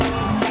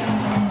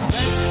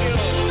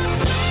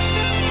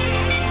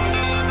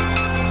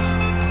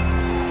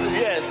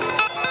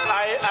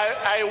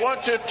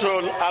want you to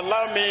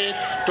allow me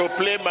to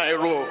play my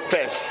role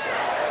first.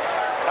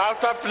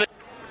 After playing,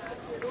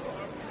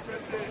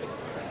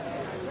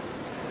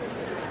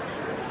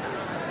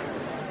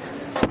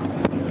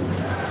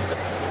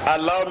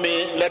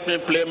 let me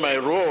play my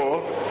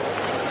role.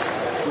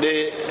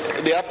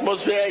 The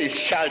atmosphere is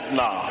charged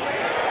now.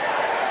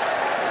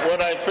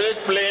 When I finish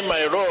playing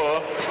my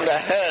role,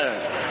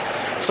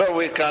 so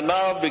we can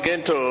now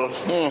begin to.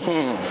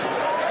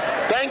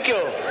 Thank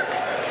you.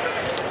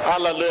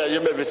 Hallelujah.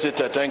 You may be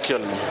seated. Thank you.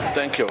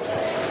 Thank you.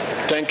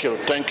 Thank you.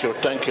 Thank you.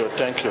 Thank you.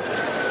 Thank you.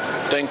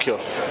 Thank you.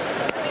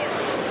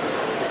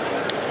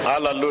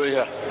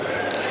 Hallelujah.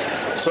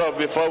 So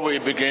before we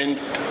begin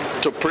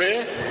to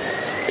pray,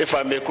 if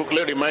I may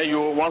quickly remind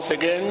you once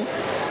again,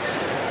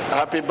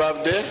 happy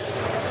birthday,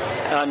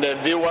 and the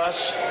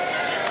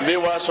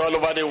viewers all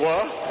over the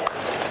world.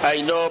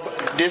 I know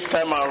this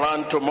time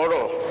around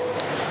tomorrow,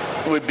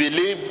 we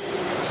believe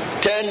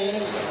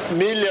 10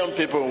 million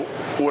people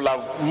will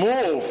have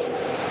moved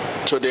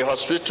to the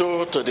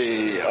hospital, to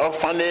the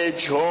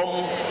orphanage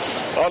home,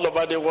 all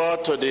over the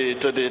world, to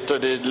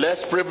the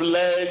less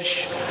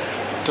privileged,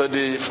 to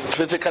the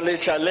physically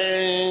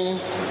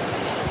challenged,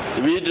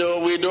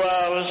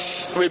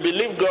 widows. We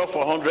believe God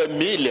for 100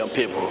 million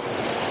people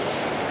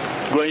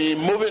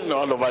moving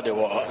all over the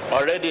world.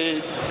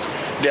 Already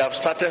they have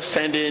started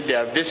sending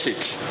their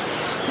visits.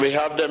 We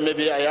have them,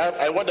 maybe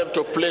I want them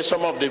to play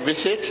some of the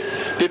visits.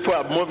 People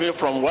are moving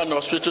from one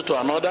hospital to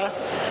another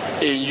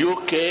in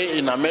UK,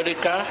 in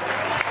America.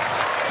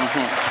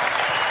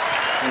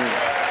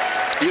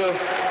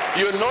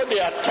 You know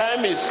their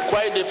time is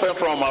quite different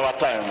from our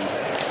time.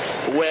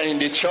 We're in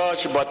the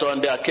church, but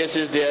on their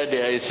cases there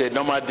is a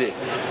normal day.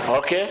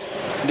 Okay?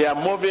 They are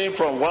moving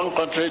from one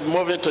country,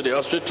 moving to the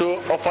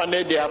hospital,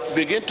 orphanage. They have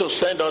begin to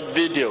send out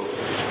video.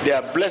 They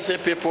are blessing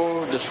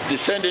people. They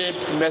sending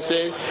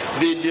message,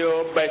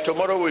 video. By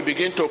tomorrow, we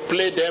begin to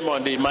play them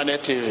on the Emmanuel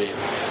TV.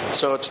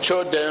 So to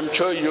show them,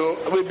 show you.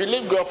 We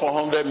believe God for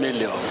 100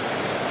 million.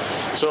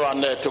 So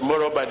and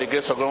tomorrow, by the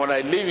grace of God, when I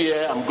leave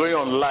here, I'm going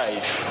on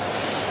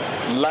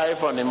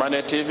live on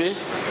Emmanuel TV.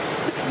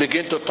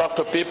 Begin to talk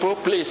to people.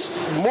 Please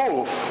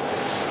move.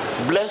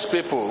 Bless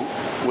people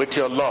with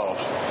your love.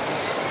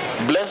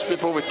 Bless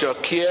people with your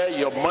care,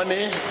 your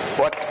money,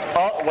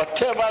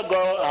 whatever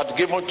God has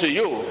given to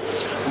you.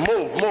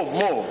 Move.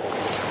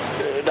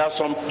 There's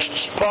some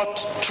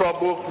spot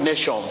trouble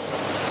nation.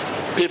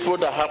 People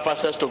that have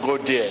access to go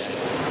there.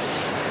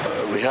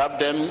 We have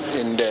them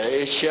in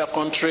the Asia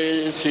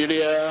countries,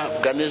 Syria,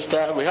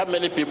 Afghanistan. We have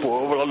many people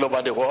all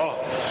over the world.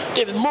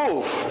 They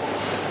move.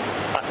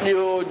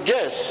 You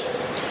just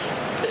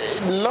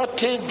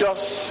nothing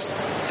just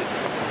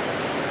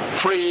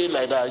free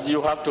like that.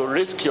 You have to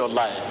risk your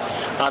life,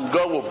 and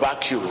God will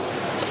back you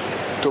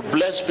to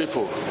bless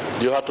people.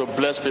 You have to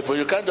bless people.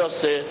 You can't just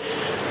say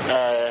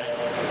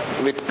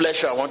with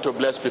pleasure I want to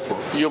bless people.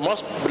 You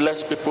must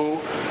bless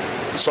people.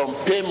 Some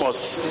pain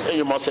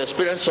you must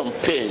experience some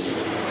pain.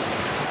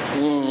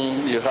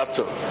 You have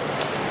to.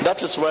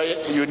 That is why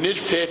you need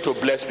faith to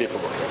bless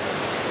people.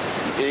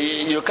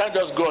 You can't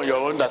just go on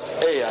your own. That's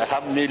hey, I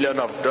have millions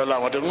of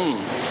dollars.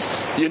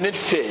 You need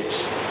faith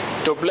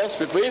to bless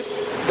people. If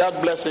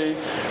that blessing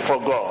for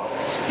God,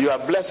 you are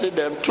blessing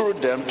them through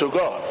them to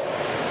God.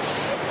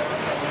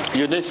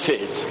 You need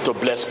faith to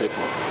bless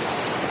people.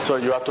 So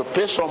you have to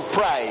pay some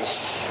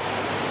price.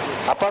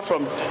 Apart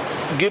from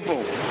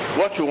giving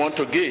what you want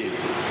to give,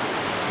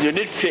 you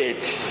need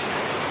faith.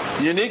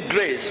 You need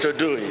grace to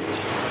do it.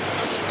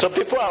 So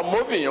people are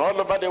moving all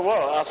over the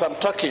world as I'm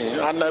talking,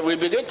 and we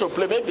begin to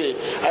play. Maybe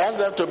I ask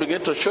them to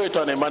begin to show it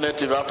on Emmanuel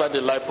TV after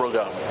the live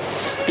program.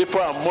 People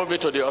are moving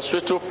to the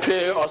hospital,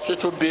 pay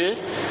hospital bill.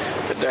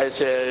 There's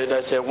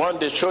a one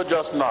they showed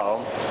just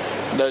now,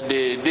 that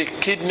the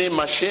kidney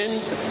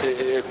machine,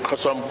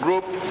 some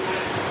group,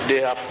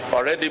 they have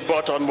already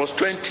bought almost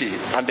 20,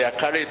 and they are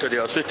carried to the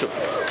hospital.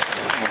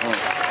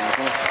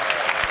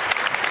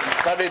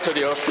 Carried to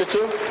the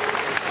hospital.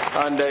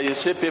 And you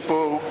see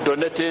people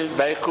donating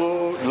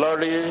vehicle,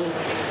 lorry.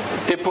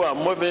 People are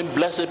moving,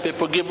 blessing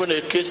people, giving a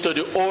kiss to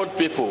the old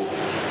people.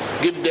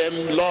 Give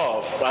them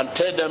love and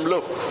tell them,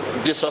 look,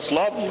 Jesus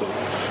loves you.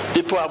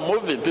 People are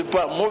moving.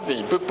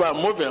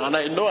 And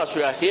I know as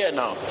we are here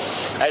now,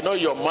 I know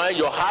your mind,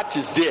 your heart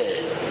is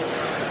there.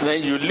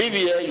 Then you live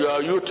here,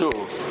 you too.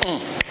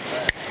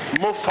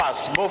 Move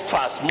fast.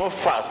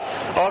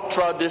 All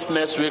throughout this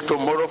next week,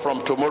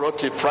 from tomorrow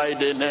till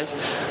Friday next.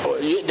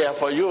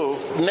 Therefore, you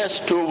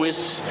next 2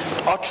 weeks,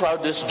 all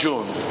throughout this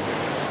June.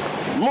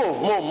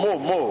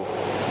 Move.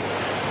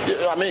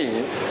 I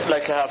mean,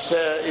 like I have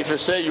said, if you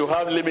say you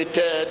have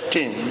limited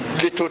thing,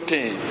 little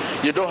thing,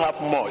 you don't have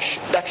much.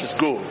 That is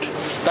good.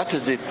 That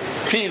is the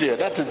period.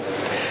 That is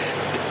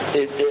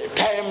a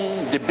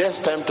time, the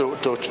best time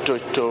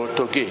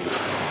to give.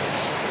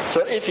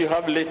 So if you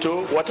have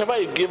little, whatever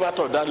you give out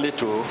of that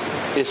little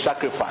is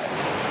sacrifice.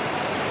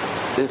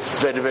 It's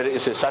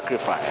it's a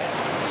sacrifice.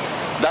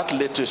 That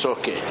little is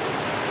okay.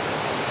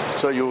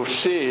 So you will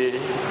see,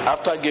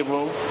 after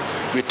giving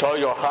with all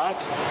your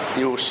heart,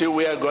 you will see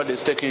where God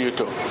is taking you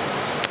to.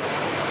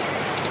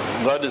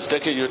 God is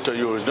taking you to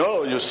you.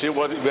 No, you see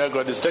where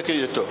God is taking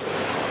you to.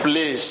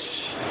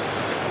 Please.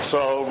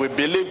 So we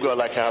believe God,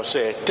 like I have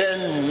said,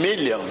 10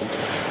 million,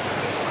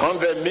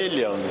 100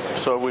 million.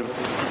 So we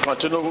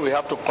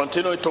have to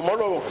continue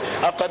tomorrow.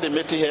 After the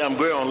meeting here, I'm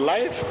going on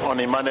live on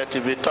Emmanuel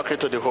TV, talking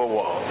to the whole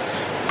world.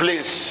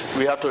 Please,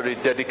 we have to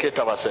rededicate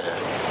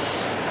ourselves.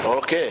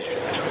 Okay.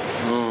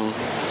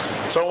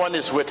 Someone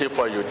is waiting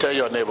for you. Tell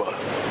your neighbor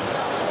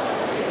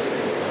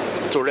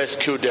to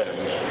rescue them.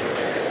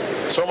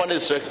 Someone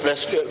is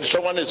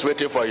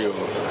waiting for you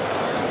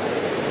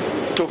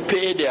to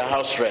pay their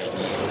house rent.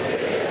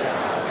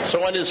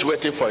 Someone is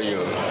waiting for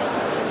you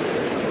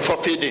for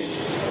feeding.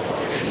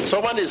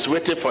 Someone is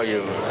waiting for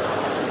you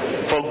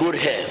for good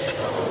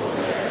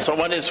health.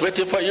 Someone is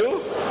waiting for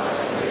you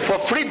for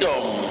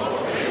freedom.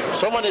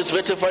 Someone is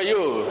waiting for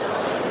you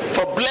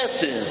for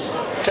blessing.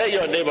 Tell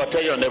your neighbor.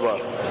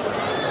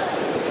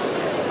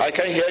 I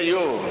can hear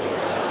you.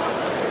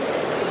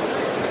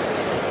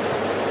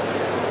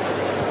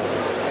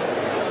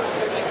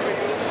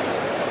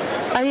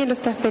 Alguien lo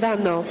está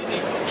esperando.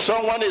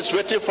 Someone is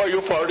waiting for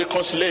you for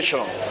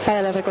reconciliation.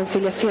 Para la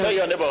reconciliación. Tell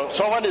your neighbor,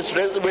 someone is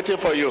waiting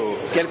for you.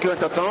 Quelqu'un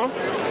t'attend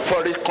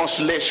for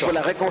reconciliation. Pour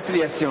la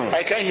réconciliation.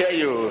 I can hear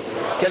you.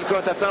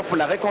 Quelqu'un t'attend pour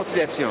la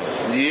réconciliation.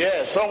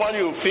 Yes, someone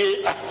you feel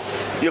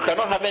you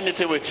cannot have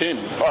anything with him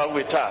or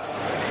with her.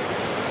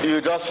 You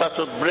just have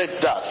to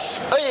break that.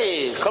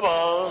 Hey, come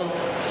on.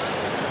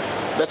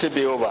 Let it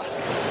be over.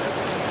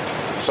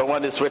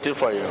 Someone is waiting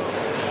for you.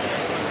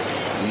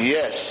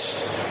 Yes.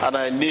 And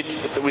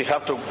we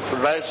have to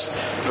rise.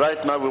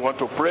 Right now we want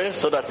to pray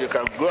so that you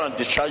can go and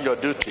discharge your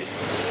duty.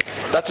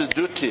 That is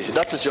duty.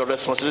 That is your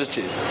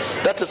responsibility.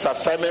 That is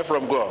assignment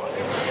from God.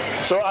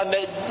 So, and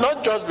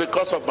not just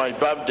because of my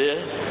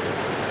birthday.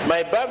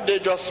 My birthday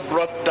just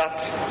brought that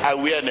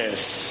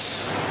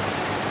awareness.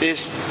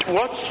 Is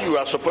what you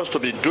are supposed to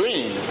be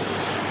doing.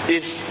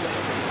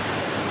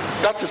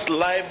 That is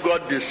life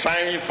God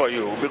designed for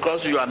you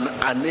because you are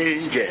an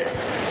angel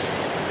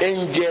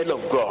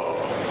of God.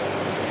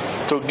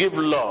 To give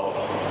love,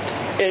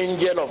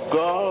 angel of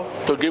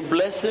God to give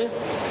blessing,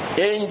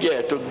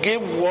 angel to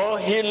give war,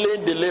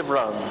 healing,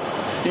 deliverance.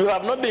 You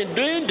have not been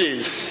doing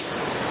this.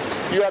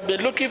 You have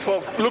been looking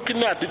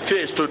at the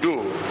face to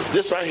do.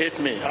 This one hate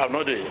me, I'll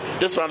not do it.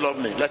 This one love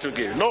me, let you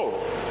give. No,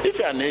 if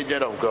you are an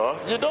angel of God,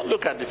 you don't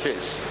look at the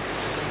face.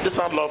 This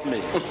one love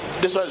me.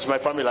 This one is my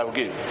family, I will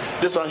give.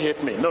 This one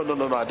hate me. No,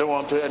 I don't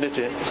want to do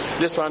anything.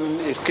 This one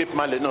is keep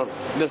money. No.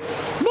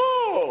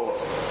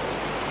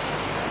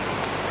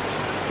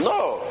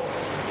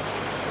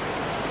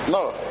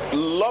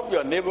 Love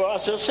your neighbor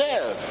as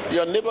yourself.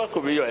 Your neighbor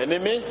could be your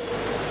enemy.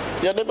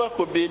 Your neighbor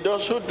could be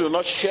those who do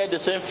not share the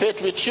same faith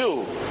with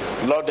you.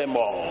 Love them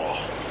all.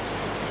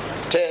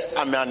 Say,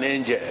 I'm an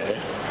angel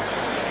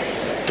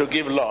to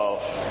give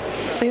love.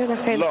 Soy un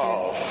agente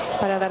love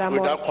para dar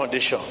amor. Without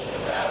condition.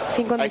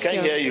 Sin condición. I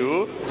can hear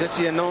you. Je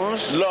suis un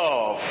ange.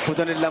 Love. Pour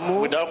donner de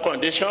l'amour. Without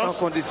condition. Sans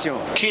condition.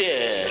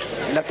 Care.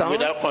 L'attente.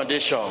 Without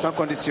condition. Sans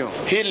condition.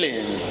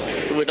 Healing.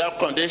 Without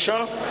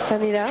condition.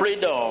 Sanidad.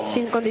 Freedom.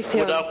 Sin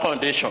condición. Without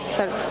condition.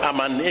 I'm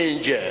an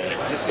angel.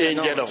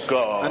 Angel of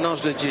God. Un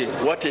ange de Dieu.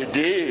 What a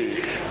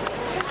day.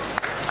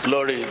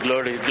 Glory,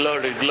 glory,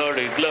 glory,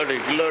 glory, glory,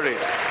 glory.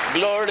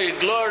 Glory,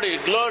 glory,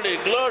 glory,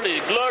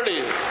 glory,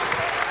 glory.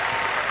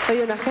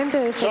 Soy un agente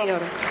del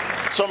Señor.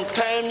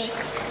 Sometimes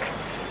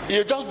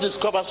you just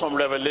discover some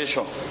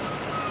revelation.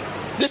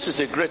 This is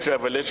a great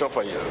revelation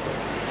for you.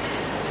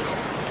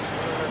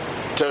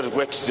 Tell you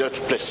wait your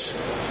place.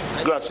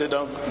 Go and sit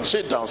down.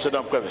 Sit down,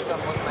 Kevin.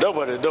 Don't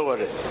worry.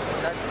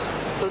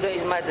 Today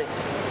is my day.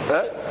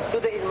 Huh?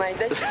 Today is my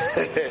day.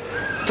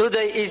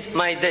 Today is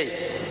my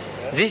day.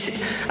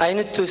 I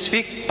need to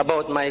speak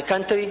about my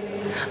country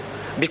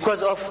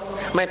because of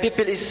my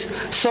people is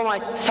so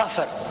much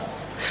suffer.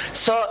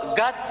 So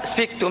God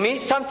speak to me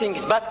something,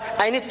 but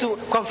I need to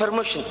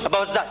confirmation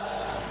about that.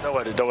 Don't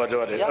worry.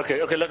 Yeah.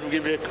 Okay, let me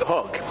give you a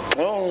hug.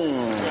 Go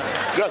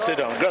and sit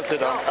down.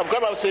 I'm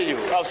coming, I'll see you.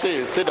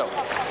 Sit down.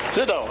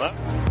 Huh?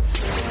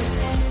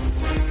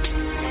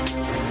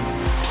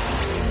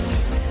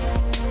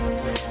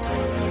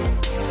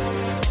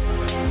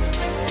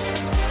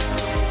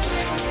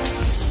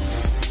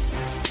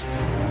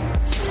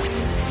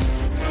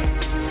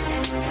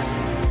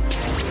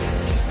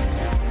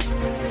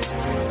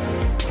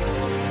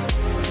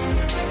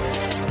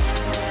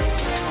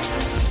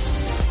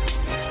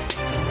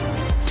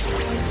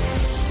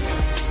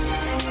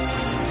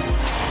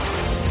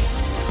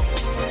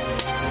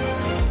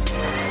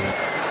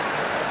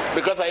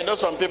 Because I know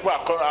some people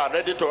are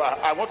ready to,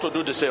 I want to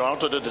do the same,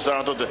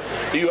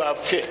 You are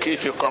fake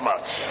if you come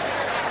out.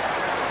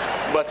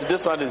 But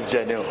this one is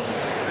genuine.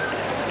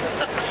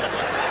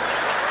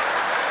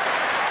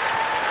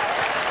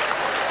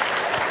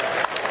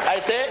 I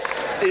say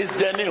it's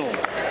genuine.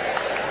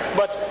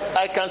 But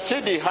I can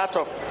see the heart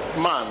of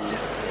man.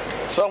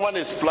 Someone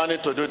is planning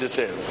to do the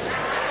same.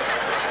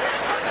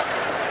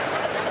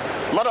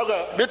 Mother,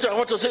 I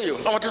want to see you.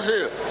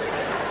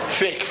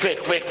 Fake.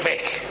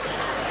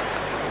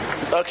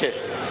 Okay.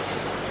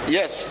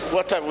 Yes,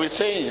 what are we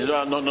saying?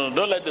 No,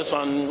 don't let this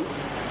one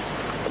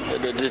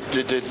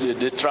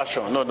the trash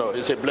on. No,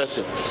 it's a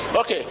blessing.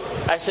 Okay,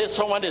 I say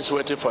someone is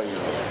waiting for you.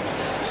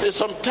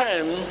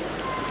 Sometimes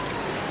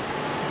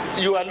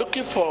you are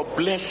looking for a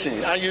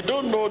blessing and you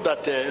don't know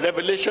that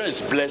revelation is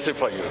blessing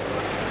for you.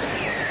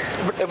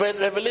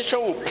 Revelation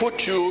will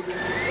put you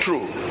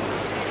through.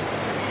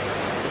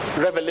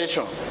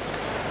 Revelation.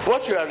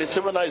 What you are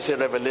receiving now is a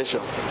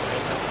revelation.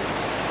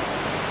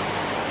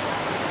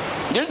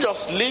 You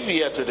just live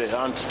here today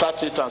and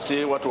start it and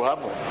see what will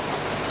happen.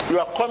 You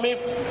are coming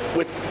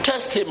with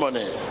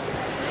testimony.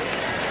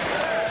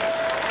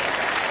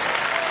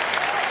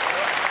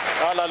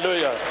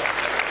 Hallelujah.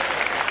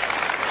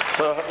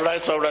 So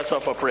rise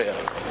up for prayer.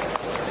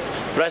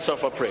 Rise up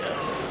for prayer.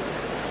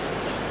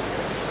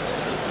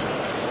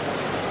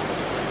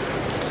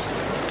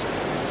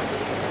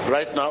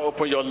 Right now,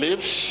 open your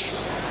lips.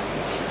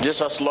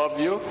 Jesus loves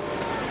you.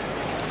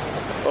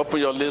 Open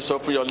your lips,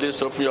 open your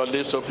lips, open your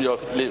lips, open your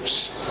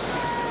lips.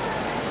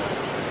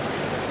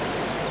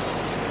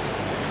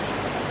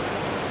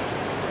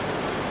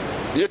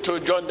 You to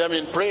join them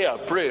in prayer.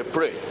 Pray.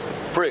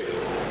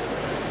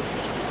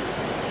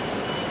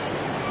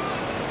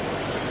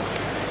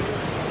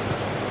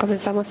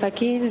 Comenzamos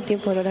aquí en el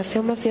tiempo de la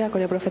oración masiva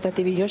con el profeta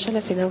T.B. Joshua en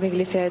la Sinagoga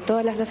Iglesia de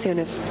todas las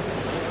naciones.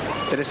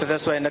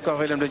 Téléspectateurs, soyez d'accord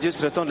avec l'homme de Dieu,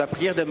 c'est le temps de la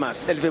prière de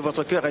masse. Élevez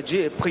votre cœur à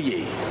Dieu et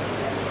priez.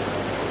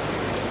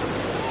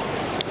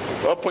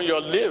 Open your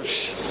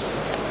lips.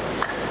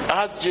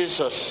 Ask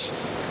Jesus.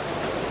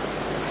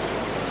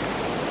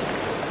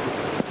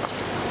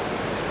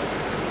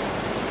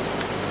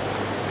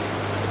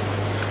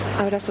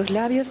 Abra sus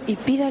labios y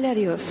pídale a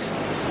Dios.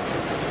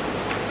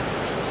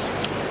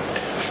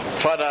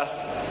 Father,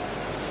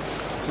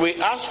 we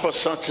ask for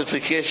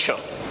sanctification.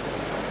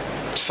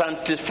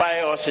 Sanctify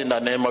us in the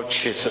name of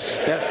Jesus.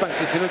 Père,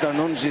 sanctifie-nous dans le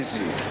nom de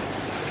Jésus.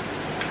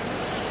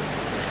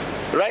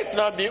 Right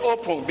now, be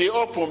open, be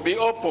open, be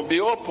open, be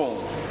open.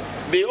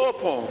 Be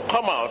open.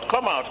 Come out,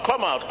 come out,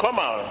 come out, come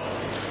out.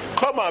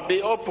 Come out,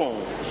 be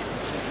open.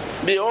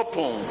 Be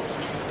open.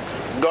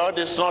 God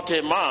is not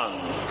a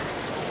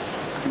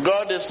man.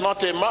 God is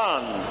not a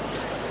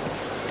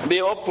man.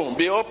 Be open,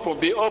 be open,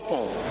 be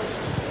open.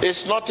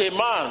 It's not a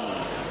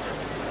man.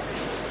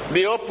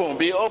 Be open,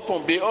 be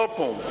open, be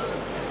open.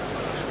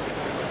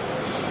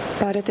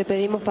 Padre, te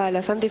pedimos para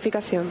la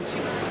santificación.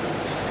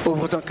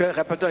 Ouvre ton cœur,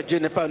 rappelle-toi, Dieu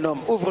n'est pas un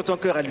homme. Ouvre ton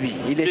cœur à lui.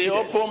 Il est Be fidèle.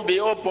 open, be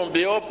open,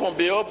 be open,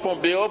 be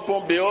open, be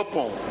open, be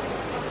open.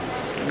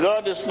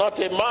 God is not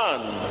a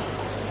man.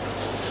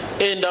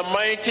 In the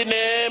mighty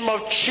name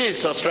of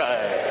Jesus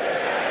Christ.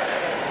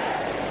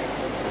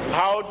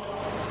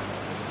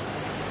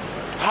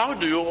 How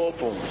do you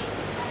open?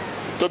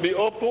 To be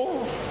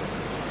open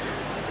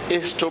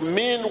is to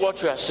mean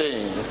what you are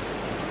saying.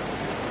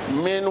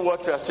 Mean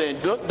what you are saying.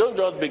 Don't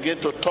just begin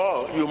to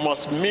talk. You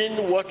must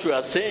mean what you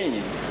are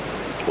saying.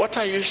 What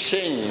are you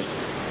saying?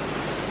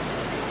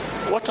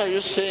 What are you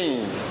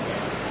saying?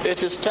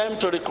 It is time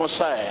to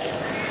reconcile.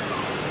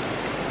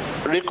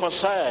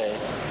 Reconcile.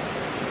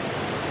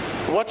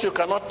 What you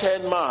cannot tell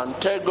man,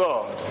 tell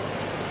God.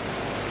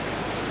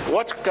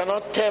 What you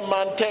cannot tell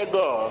man, tell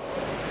God.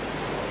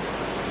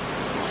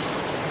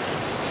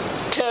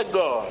 Tell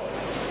God.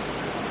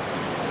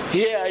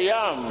 Here I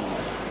am.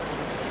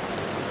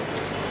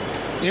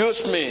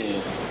 Use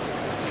me.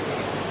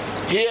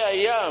 Here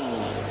I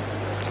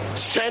am.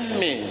 Send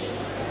me.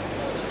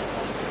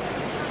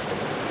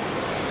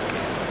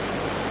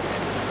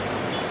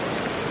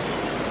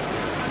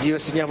 Dis au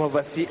Seigneur, me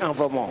voici,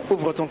 envoie-moi.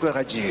 Ouvre ton cœur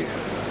à Dieu.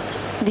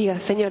 Diga,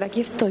 Señor,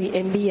 aquí estoy,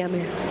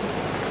 envíame.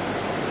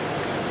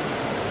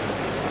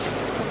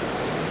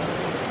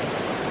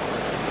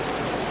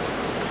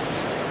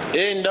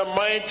 In the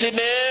mighty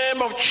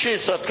name of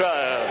Jesus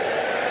Christ.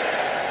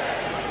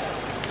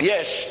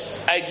 Yes,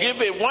 I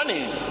give a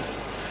warning.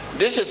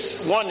 This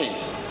is warning.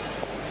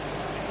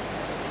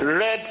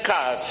 Red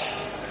card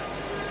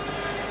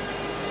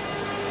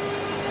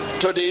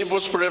to the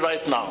evil spirit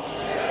right now.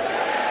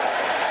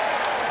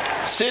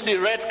 See the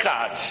red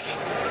card.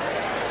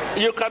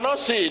 You cannot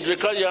see it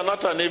because you are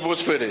not an evil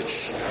spirit.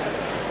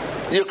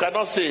 You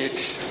cannot see it.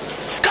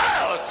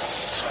 Out!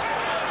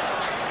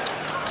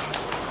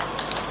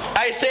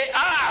 I say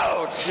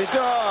out! Je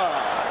dors.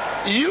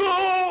 You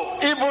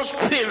evil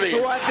spirit.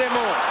 Toi,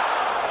 démon.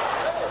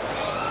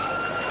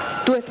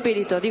 Tu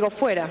espíritu, digo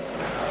fuera.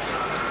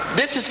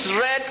 This is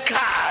red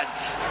card.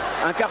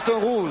 Un carton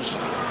rouge.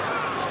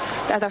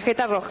 La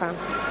tarjeta roja.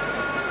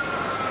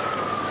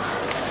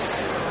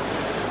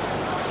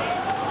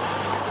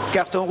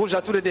 Carton rouge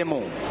à tous les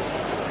démons.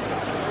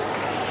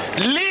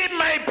 Leave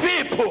my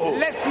people.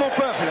 Laisse mon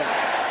peuple.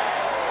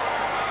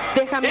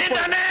 Deja mi In the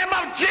pueblo. name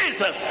of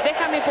Jesus.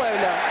 Deja mi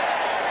pueblo.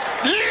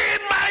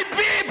 Leave my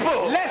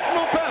people. Laisse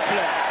mon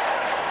peuple.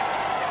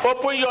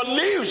 Open your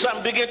lips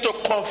and begin to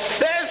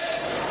confess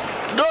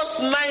those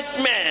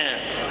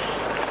nightmares.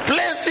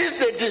 Places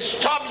they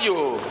disturb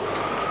you.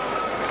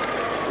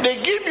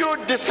 They give you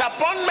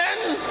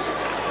disappointment.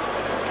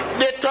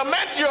 They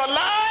torment your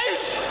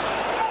life.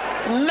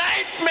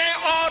 nightmare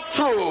or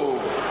true.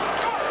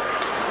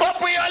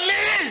 Open your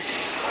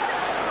lips.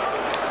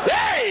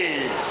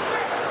 Hey!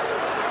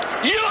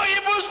 You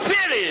evil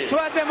spirit.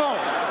 Toi, démon.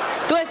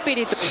 Tu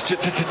espíritu.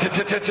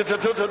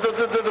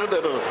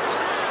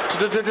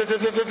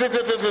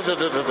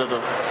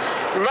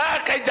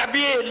 Raka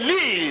Jabi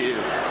Eli.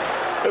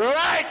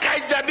 Raka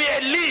Jabi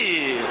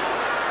Eli.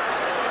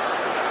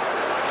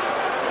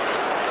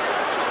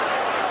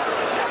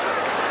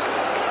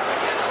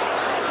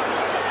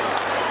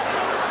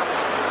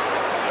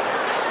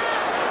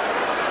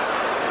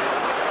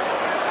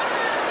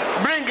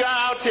 Bring her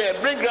out here.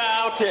 Bring her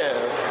out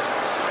here.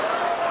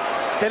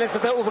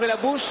 Téléspectateur, ouvrez la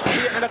bouche.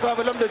 Priez en accord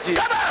avec l'homme de Dieu.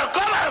 Come on,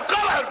 come on,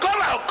 come on,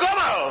 come on, come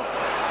on.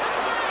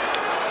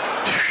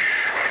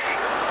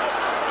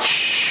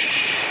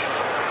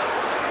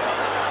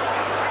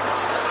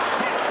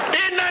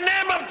 In the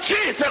name of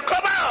Jesus,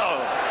 come on.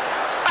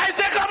 I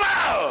say come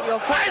out. You're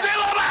fuera. I say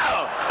come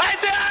out. I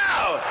say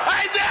out.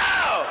 I say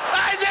out.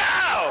 I say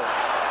out.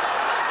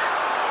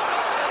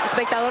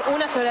 Espectador,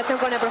 una oración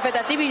con el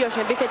profeta Tibi Josh.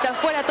 Empieza a echar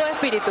fuera todo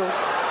espíritu.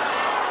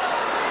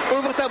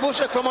 Ouvre ta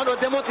bouche et commande au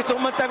démon qui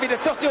tourmente ta vie de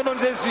sortir au nom de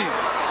Jésus.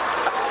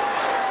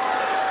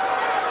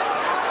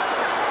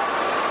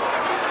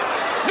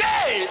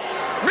 Hey,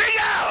 bring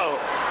out.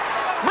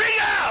 Bring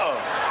out.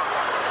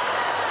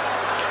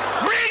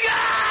 Bring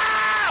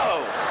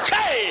out.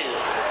 Hey.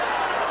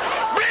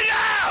 Bring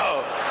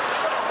out.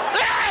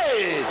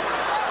 Hey.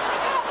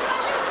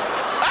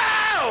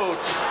 Out.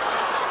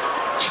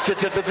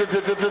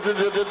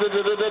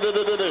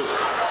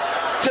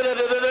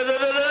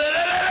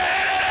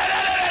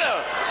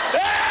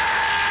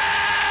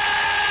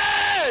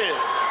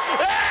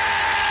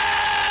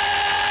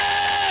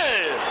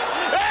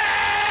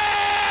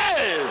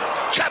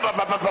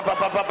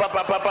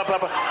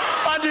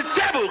 On the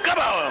table, come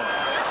on.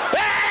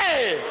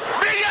 Hey,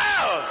 bring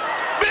out,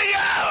 bring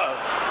out.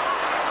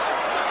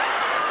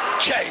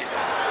 Chay,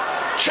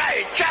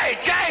 chay, chay,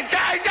 chay,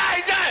 chay,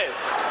 chay, chay,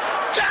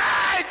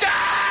 chay,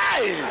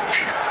 chay.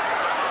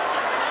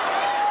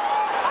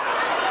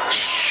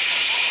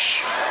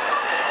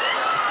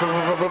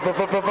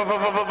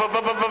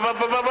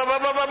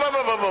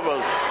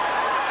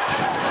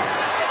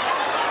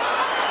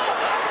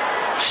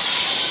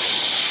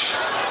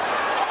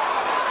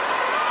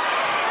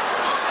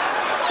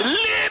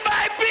 Leave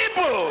my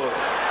people.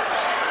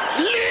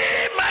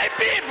 Leave my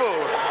people.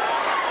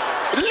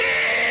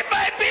 Leave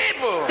my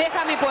people.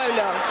 Deja mi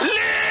pueblo.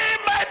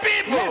 Leave my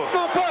people. Laisse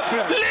mon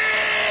peuple.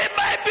 Leave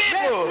my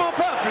people. Laisse mon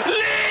peuple.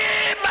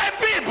 Leave my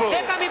people.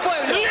 Deja mi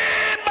pueblo.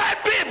 Leave my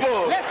people.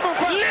 Laisse mon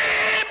peuple.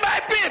 Leave my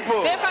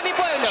people. Deja mi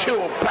pueblo.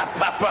 Shoo, pa,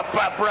 pa, pa,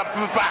 pa, pa,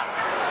 pa, pa.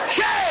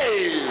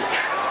 Shay.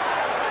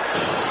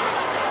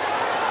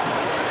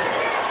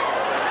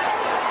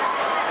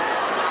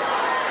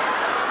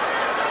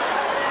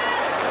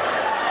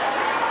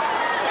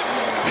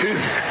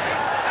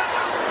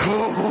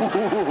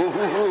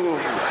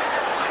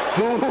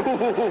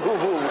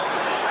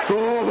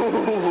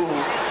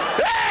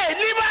 Hey,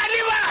 Lima,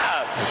 Lima!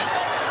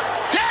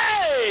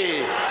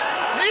 Hey!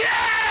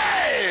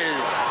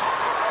 Yes!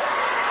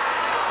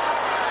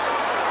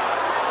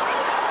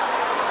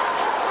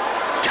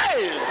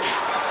 Hey!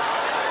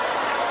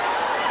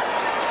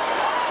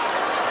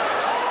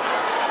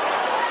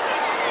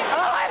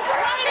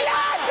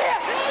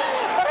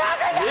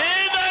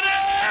 In the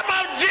name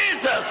of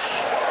Jesus!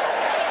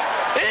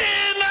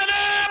 In the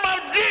name of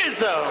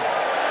Jesus!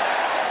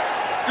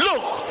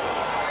 Look,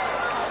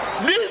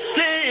 this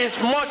thing is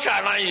much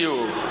around you.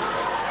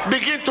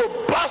 Begin to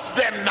bust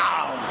them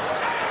now.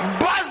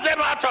 Bust them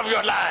out of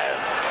your life.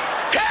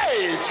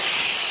 Hey!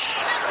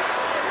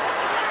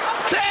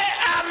 Say,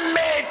 I'm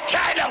a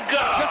child of Je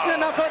God. suis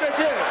un enfant de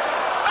Dieu.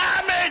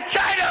 I'm a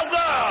child of Soy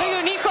God.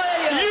 un hijo de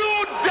Dios.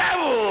 You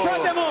devil. Toi,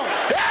 démon.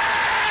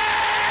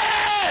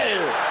 Hey!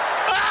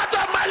 Out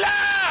of my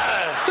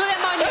life. Tu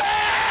demonio.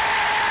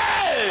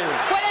 Hey!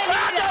 Fuera de mi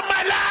Out vida. of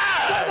my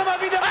life. Sors de ma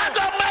vie, démon. Out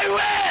of my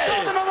way.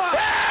 Sors de ma voie.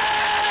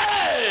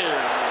 Hey!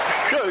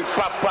 Hey,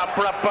 papa,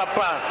 papa,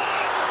 papa.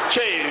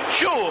 Che,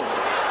 choo.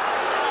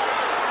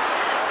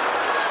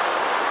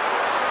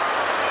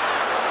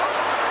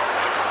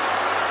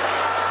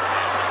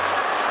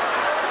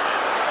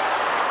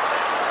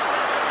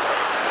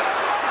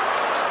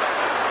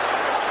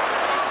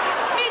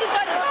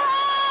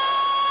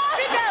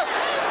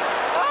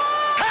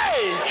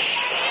 Hey!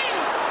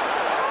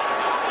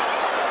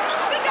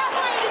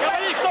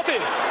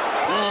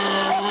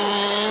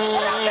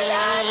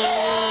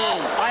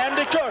 I am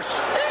the church.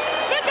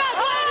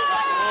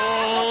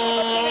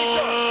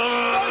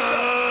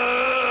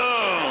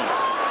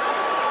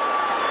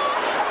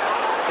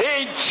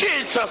 In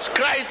Jesus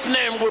Christ's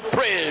name we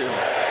pray.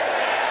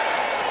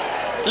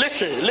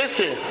 Listen,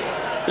 listen,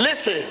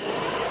 listen.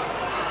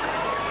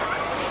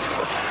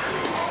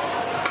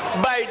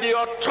 By the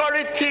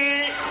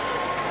authority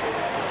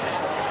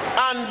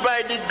and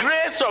by the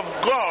grace of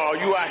God,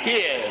 you are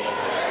here.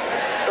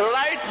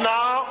 Right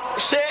now,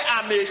 say,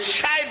 I'm a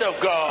child of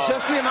Je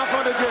God. suis un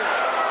enfant de Dieu.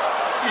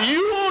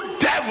 You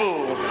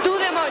devil, Tu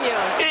demonio.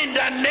 in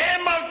the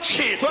name of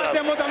Jesus. Toi,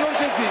 démon, dans le nom de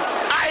Jésus.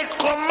 I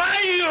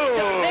command you.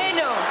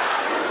 Ordeno.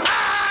 Je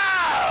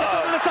Out.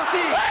 t'ordonne de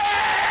sortir.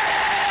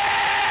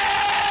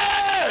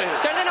 Hey!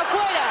 Te ordeno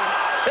fuera.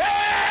 Hey!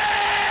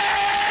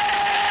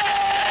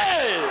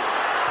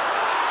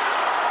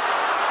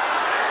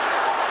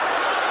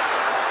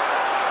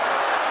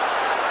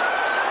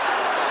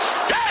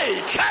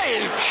 Hey,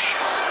 child.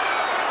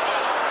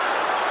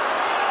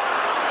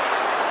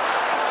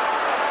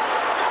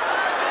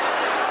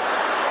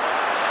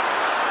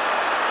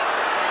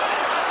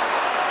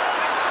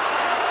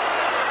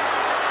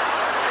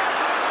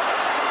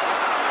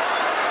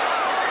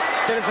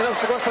 Que les élèves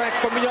seconds soient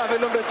en communion avec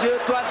l'homme de Dieu.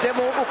 Toi,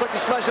 démon, où que tu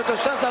sois, je te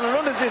chasse dans le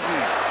nom de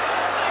Jésus.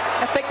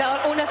 Espectador,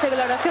 únase con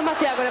la oración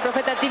masiva con el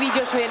profeta TV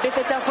Joshua y empieza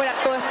a echar fuera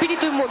todo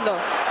espíritu inmundo.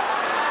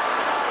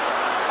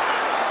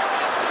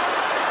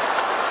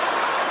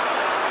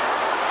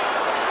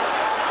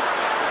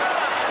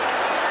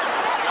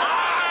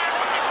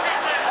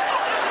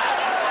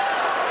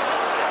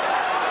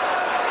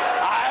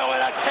 I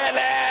will kill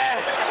it.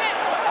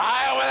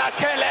 I will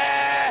kill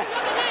it.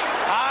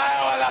 I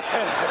will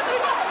kill it.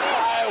 I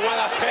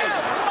will kill it.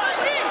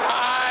 I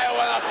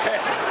will kill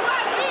it.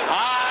 I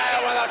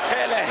will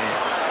kill it.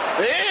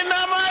 In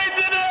the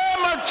mighty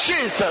name of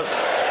Jesus.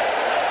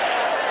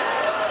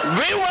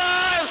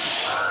 Viewers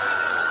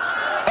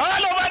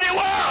all over the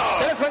world.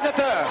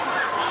 Téléspectateurs,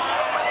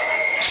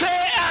 Say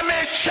I'm a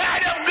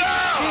child of dis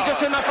je God.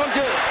 suis un enfant de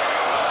Dieu.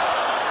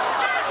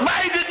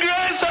 By the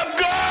grace of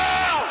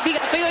God.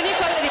 Diga, soy un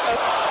hijo de Dios.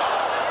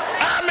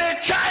 I'm a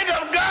child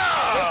of Je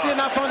suis God. un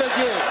enfant de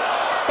Dieu.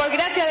 Por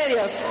gracia de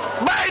Dios.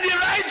 By the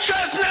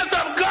righteousness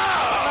of La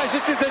God.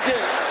 justice de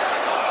Dieu.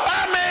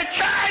 I'm a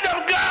child of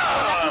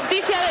God.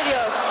 Justicia de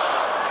Dios.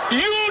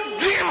 You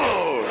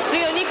devil.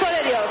 Soy un hijo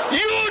de Dios.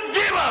 You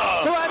devil.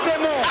 Toi,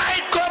 démon, I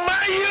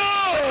command you.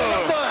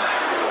 ordonne.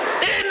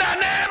 In the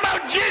name of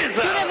Tu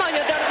Jesus.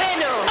 demonio, te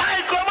ordeno. I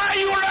command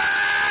you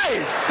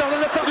rise.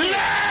 T'ordonne de sortir.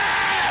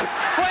 Left.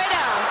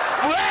 Fuera.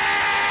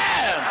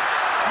 Left.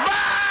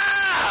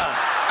 Back.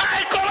 I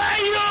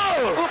command you.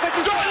 Où que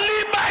tu Don't sois,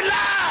 live my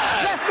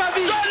life. laisse ta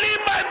vie. Don't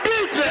live my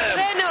business.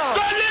 Ordeno.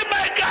 Don't live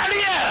my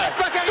career.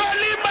 ta carrière. Don't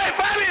live my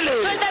family.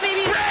 Suelta mi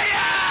vida.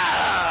 Prayer.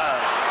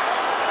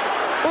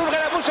 Ouvrez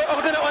la bouche,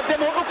 ordonnez au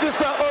démon, où que ce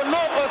soit, au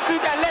nord, au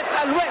sud, à l'est,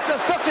 à l'ouest,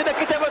 sortez de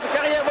quitter votre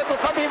carrière, votre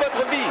famille,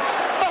 votre vie.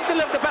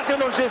 Ordonnez-leur de partir au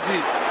nom de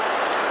Jésus.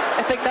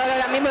 Espectador,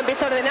 ahora mismo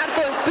empieza a ordenar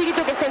todo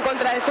espíritu que esté en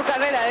contra de su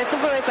carrera, de su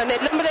progreso. En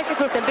el nombre de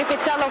Jesús, empieza a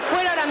echarlo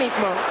fuera ahora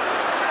mismo.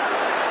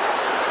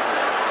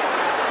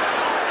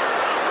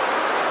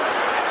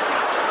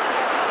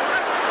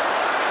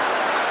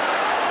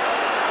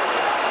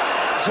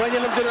 Joignez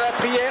l'homme de la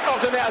prière,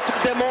 ordonnez à tout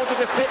démon,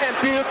 tout esprit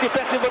impur qui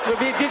perturbe votre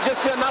vie. Dites, je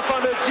suis un enfant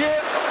de Dieu,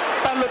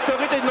 par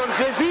l'autorité du nom de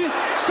Jésus,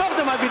 sors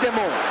de ma vie,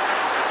 démon.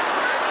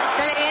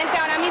 Televidente,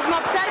 ahora mismo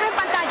observe en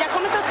pantalla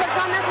cómo estas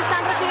personas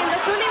están recibiendo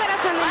su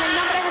liberación en el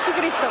nombre de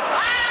Jesucristo.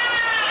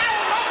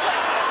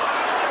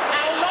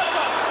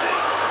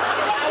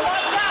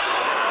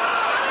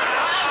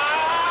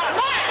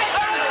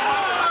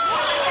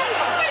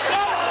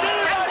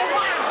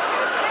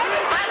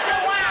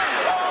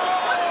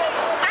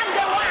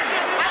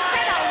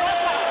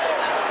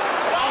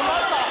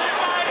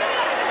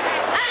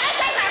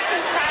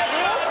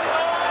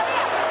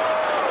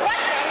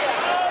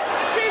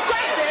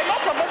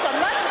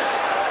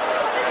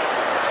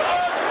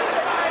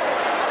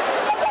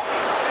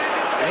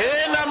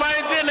 In the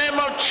mighty name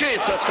of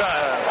Jesus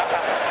Christ.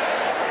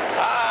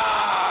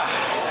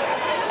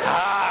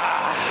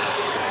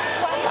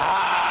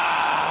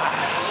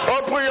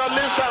 Open your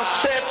lips and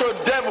say to the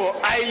devil,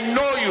 I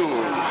know you.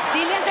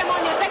 Dile al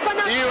demonio, te You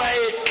conozco, are a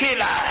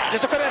killer. Je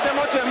te connais,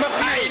 démon, tu es I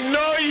meurtrier.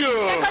 know te you.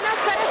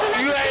 conozco, eres un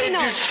You are a asesino,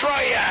 Je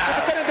destroyer.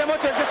 te connais, démon,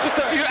 tu es un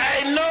destructeur. I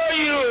know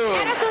you.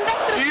 eres un You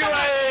destructor, are a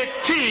Je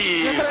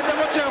thief. te connais,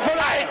 démon, tu es un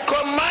voleur. I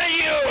command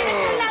you.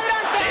 un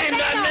ladrón, te In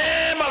the ordeno.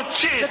 name of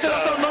Je te l'ordonne au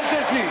Jesus. nom de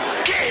Jésus.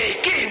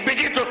 Kick,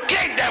 begin to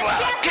kick devil.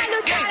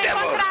 Kick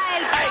devil.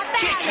 I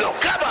kick you.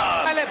 Come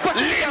on. Allez,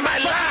 porte-le, Live my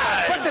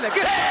life. porte-le,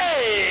 porte-le.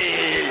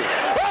 Hey.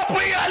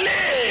 Open your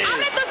lips.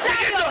 Abre tus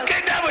Begin to labios.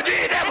 kick devil.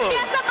 Devil.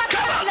 Empieza a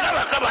patearlo.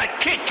 Come on.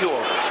 Kick you.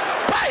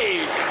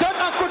 Bye.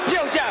 Donne un coup de pied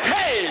au diable.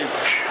 Hey.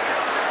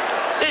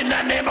 In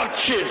the name of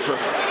Jesus.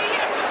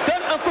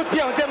 Donne un coup de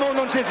pied au démon au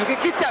nom de Jésus qui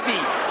quitte ta vie.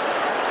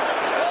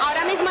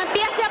 Ahora mismo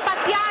empiece a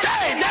patear.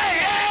 Hey.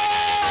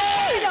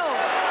 Dilo.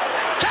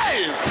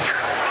 Hey.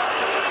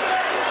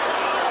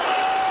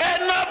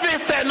 Enough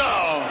is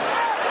enough.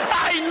 I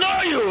know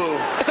you.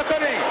 Je te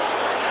connais.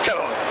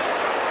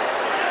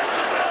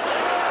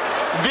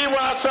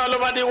 Viewers all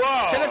over the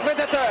world.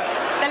 Téléspectateurs,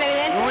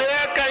 Televidente,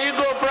 Where can you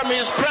go from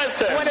his où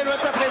presence? est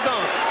notre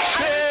présence?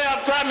 Say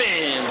after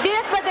me. di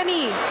después de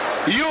mí,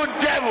 You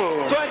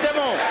devil. Toi,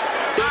 démon.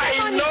 I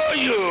know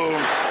you.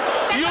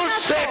 You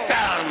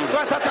Satan.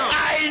 Toi, Satan.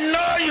 I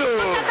know you.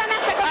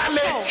 Satanás te I'm a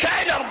conozco.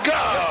 child of Tu es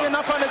un God.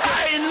 enfant de Dieu.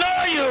 I know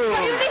you.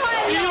 Soy un hijo de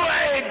Dios. You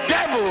are a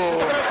devil.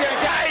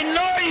 I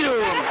know you.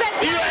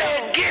 You are a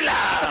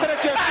killer.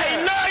 I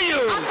know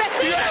you.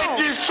 You are a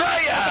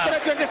destroyer.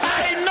 I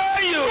know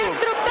you.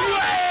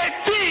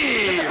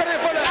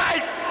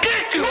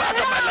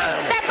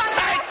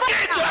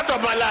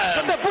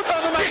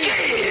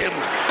 Begin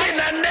in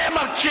the name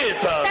of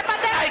Jesus.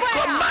 I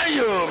command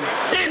you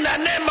in the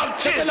name of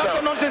Jesus,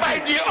 by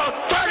the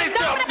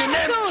authority of the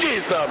name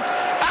Jesus.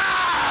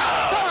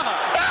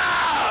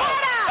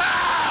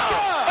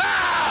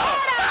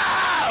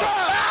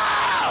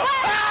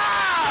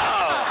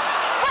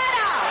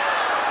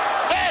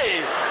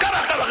 Hey, come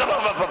on.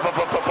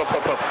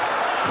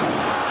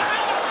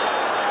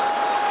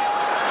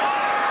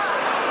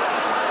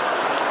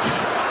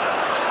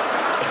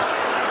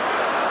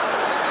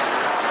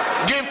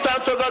 Give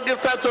thanks to God, give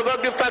thanks to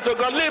God, give thanks to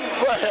God. Live,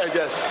 go ahead,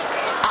 yes.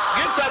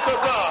 Give thanks to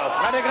God.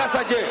 Rendez grâce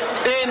à Dieu.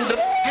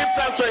 Give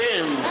thanks to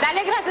Him.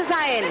 Dale gracias a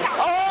Él.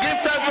 Give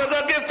thanks to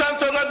God, give thanks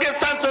to God, give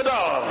thanks to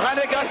God.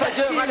 Rendez grâce à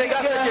Dieu, rendez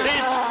grâce à Dieu.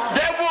 This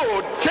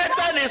devil,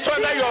 Satan is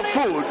under your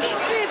foot.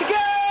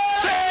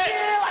 Say,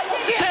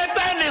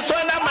 Satan is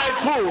under my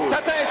foot.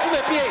 Satan est sous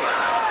mes pieds.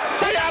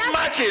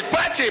 Match it.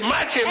 Está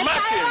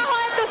debajo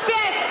de tus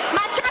pies.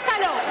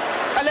 Machácalo.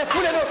 Allez,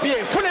 foulez nos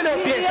pieds. Satan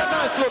est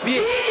sous nos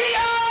pieds.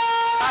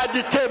 At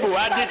the table.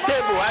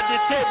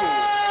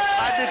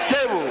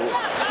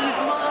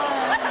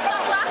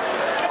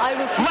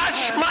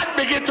 Match,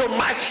 begin to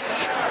match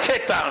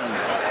Satan.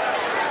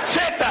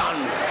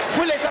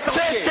 Foulez Satan.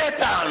 Say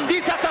Satan.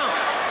 Dis Satan.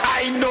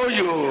 I know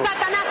you.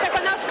 Satanás, te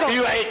conozco.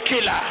 You are a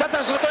killer.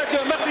 Satan, je te connais, tu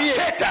es un meurtrier.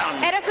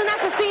 Satan. Eres un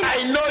asesino.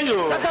 I know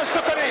you. Satan, je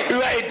te connais.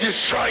 You are a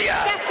destroyer.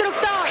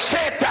 Destructor.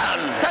 Satan.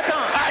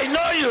 I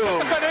know you.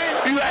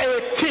 You are a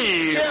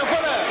thief. Tu es un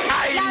voleur.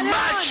 I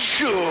match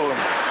you.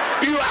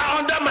 You are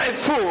under my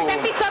foot. Te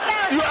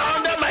pisoteo. You are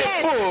under my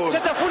foot. Je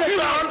te fous les You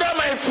pieds. are under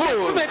my Tu es sous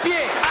foot. mes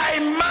pieds. I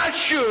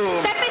match you.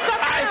 Te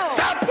pisoteo. I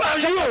stop on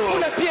you. fous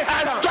les pieds, I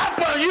Satan. stop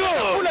on you.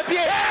 fous les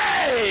pieds.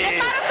 Hey, Te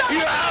paro sobre you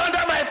are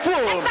under my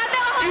foot. Estás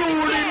debajo de You mis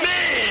pies.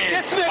 remain Tu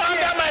es sous mes pieds.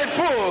 under my Tu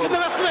foot.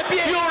 demeures sous mes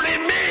pieds. You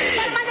remain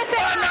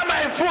Permanecerás under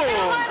my debajo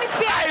foot. de mis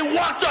pies. I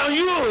walked on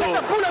you. Je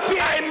te fous les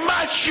pieds. I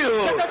match you.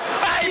 Je te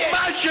I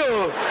match you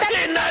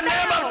in the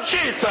name of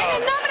Jesus. En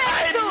el nombre de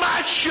I Jesús.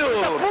 match you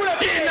fous les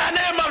pieds. in the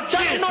name of Dans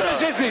le nom de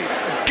Jesus. Jésus.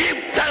 Give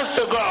thanks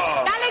to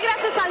God Dale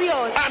gracias a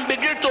Dios. and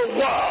begin to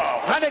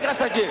walk Rendez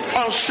grâce à Dieu.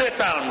 on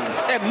Satan.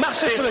 Et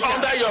marchez It's sur le diable.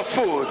 under your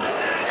foot.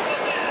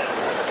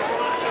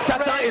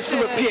 Satan est sous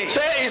mes pieds.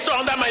 Say it's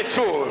under my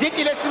foot. Dis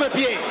qu'il est sous mes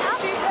pieds.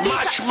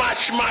 Match.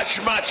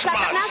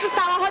 Satanás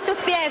está bajo de tus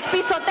pies.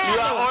 You are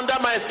Pisotealo. under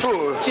my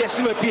foot. Tu es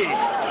sous mes pieds.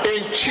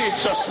 In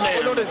Jesus' Au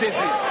nom de name.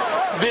 Jésus.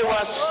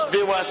 Viewers.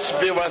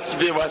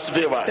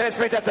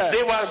 Téléspectateurs.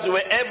 Viewers,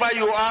 wherever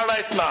you are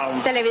right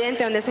now, Televidente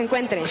donde se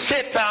encuentre.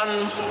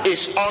 Satan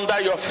is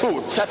under your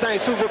foot. Satan est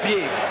sous vos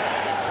pieds.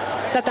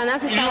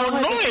 Satanás está You bajo de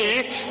know tus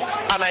pies. it,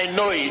 and I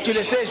know Tu it.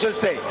 le sais, je le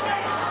sais.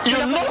 You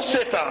know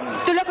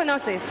Satan Tú lo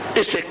conoces.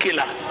 is a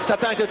killer,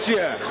 Satan est un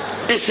tueur.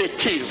 is a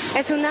thief,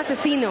 Es un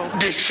asesino.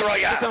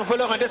 destroyer. C'est un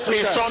voleur, un It's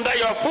destructeur. under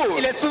your Il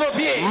foot. est sous vos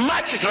pieds.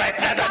 Match it right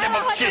now in the name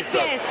of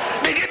Jesus.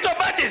 Begin to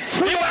match it.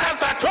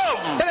 Viewers at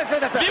home.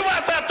 Téléspectateurs.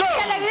 Viewers at home.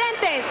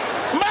 Televidentes.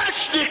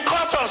 Match the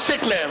cause of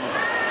sickness.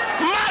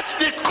 Match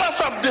the cause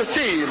of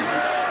disease.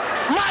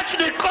 Match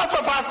the cause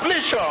of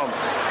affliction.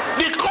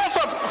 The cause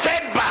of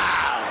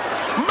setback.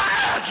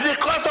 Match the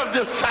cause of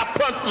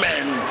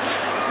disappointment.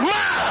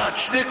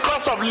 Match the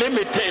cause of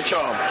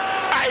limitation.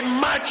 I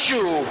match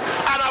you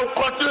and I'll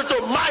continue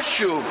to match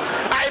you.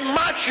 I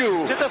match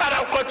you and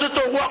I'll continue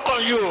to work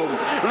on you.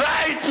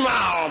 Right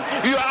now,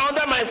 you are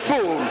under my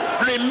foot.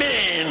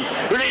 Remain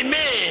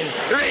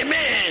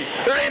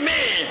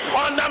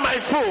under my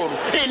foot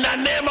in the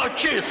name of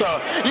Jesus.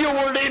 You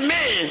will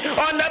remain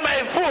under my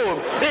foot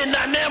in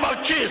the name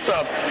of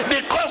Jesus.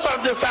 The cause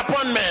of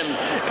disappointment,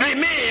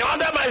 remain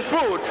under my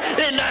foot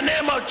in the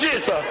name of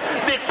Jesus.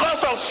 The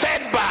cause of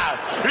setback,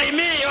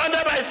 remain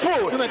under my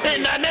foot in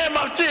the name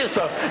of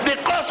Jesus. The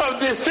cause of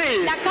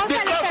disease, the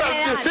cause of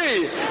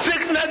disease,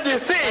 sickness,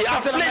 disease,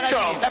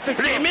 affliction,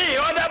 remain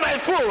under my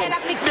foot.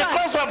 The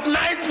cause of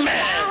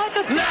nightmare,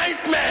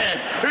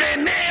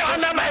 remain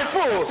under my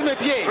foot.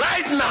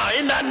 Right now,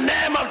 in the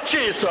name of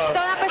Jesus.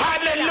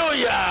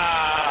 Hallelujah.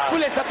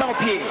 Foulez Satan aux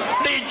pieds.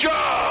 Rejoice.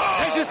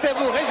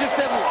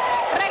 Réjouissez-vous.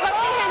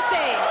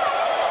 Regocíjense.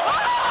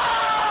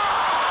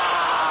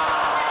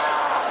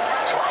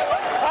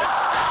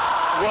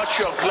 Watch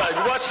your blood.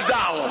 Watch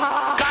down.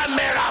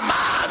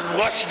 Cameraman,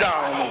 watch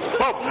down.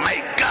 Oh my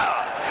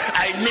God.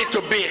 I need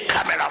to be a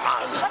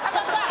cameraman.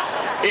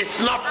 It's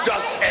not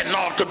just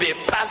enough to be a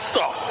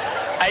pastor.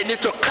 I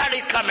need to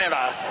carry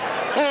camera.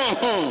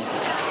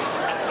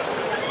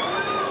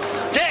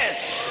 Yes.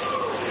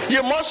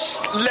 You must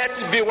let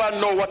viewer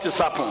know what is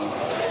happening.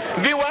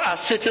 Viewers are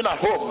sitting at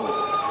home.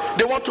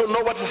 They want to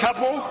know what is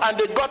happening, and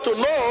they got to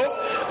know,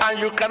 and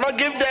you cannot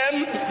give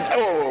them,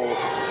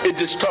 it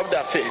disturbs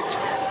their faith.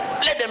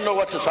 Let them know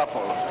what is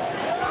happening.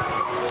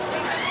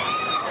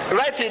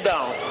 Write it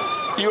down.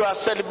 You are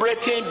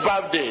celebrating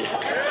birthday,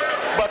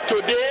 but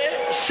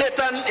today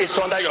Satan is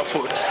under your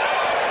foot.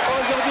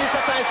 Aujourd'hui,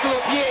 Satan est sous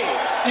vos pieds.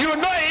 You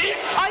know it.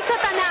 Hoy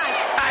Satanás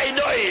I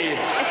know it.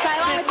 está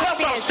debajo de tus Because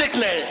of pies.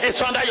 sickness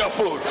is under your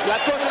foot. La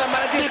cause de la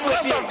maladie est sous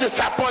Because tes of pieds.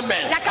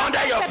 disappointment, La causa under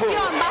de your foot.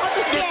 decepción, bajo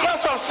tus pies.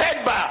 Because of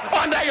setback,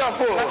 under your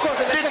foot. La cause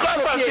de l'échec Because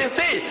sous of tes pieds.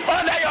 disease,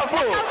 under your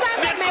foot. causa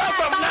de Because enfermedad,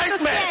 of bajo tus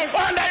nightmare,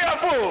 pies. under your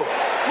foot.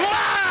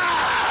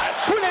 March!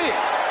 Foulez-les.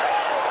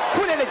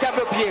 Foulez les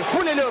diables aux pieds.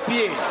 Foulez-les aux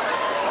pieds.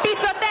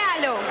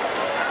 Pisotéalo.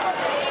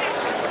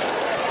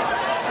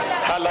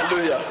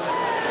 Hallelujah.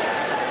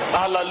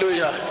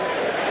 Hallelujah.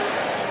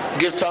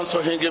 Give thanks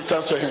to him, give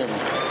thanks to him.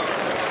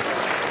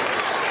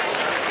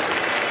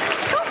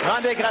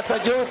 Rendez grâce à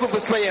Dieu où que vous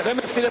soyez.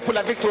 Remerciez-le pour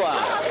la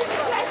victoire.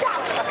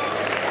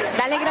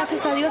 Dale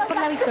gracias a Dios por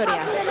la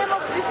victoria.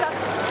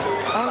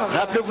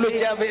 Rappelez-vous, le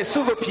diable est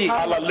sous vos pieds.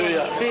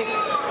 Hallelujah.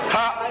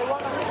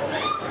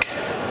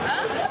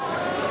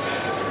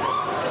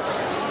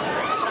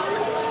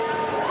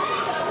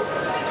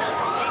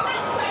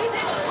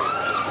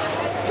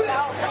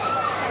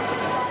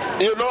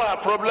 You know our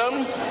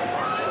problem?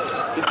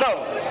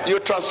 Come, you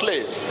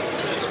translate.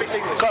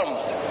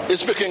 Come, you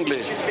speak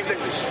English.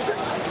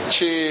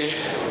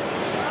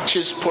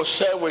 She's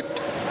possessed with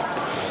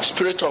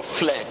spirit of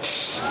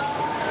flesh.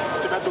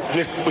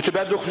 У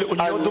тебя дух, у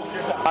нее дух,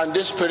 And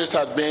this spirit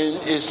has been,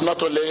 is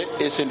not only,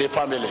 it's in the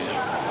family.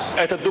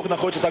 этот дух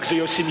находится также в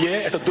ее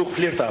семье, это дух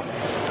флирта.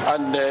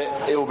 And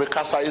it will be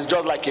cast out. It's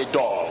just like a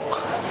dog.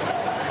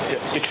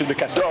 It should be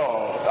cast.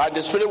 Dog. And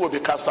the spirit will be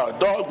cast out.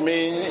 Dog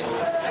means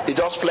it's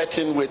just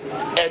flirting with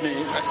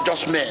any,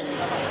 just men.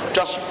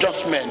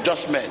 Just men,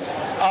 just men.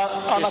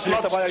 Она It's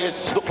not,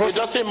 флиртовая. it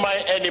doesn't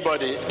mind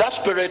anybody. That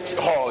spirit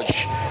urge,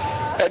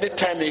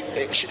 anytime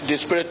the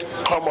spirit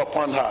come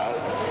upon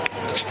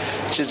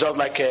her, she's just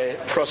like a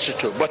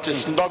prostitute. But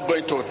it's not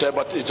going to hotel,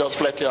 but it's just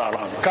flirting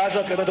around. Каждый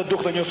раз, когда этот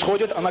дух на нее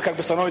сходит, она как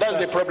бы становится That's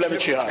the problem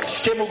she has.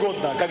 с кем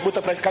угодно, как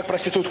будто как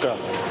проститутка.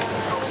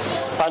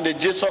 And the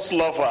Jesus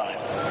love her.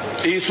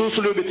 Иисус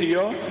любит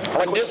ее.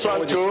 And this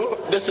one too,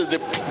 this is the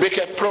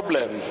biggest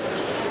problem.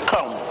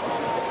 Come.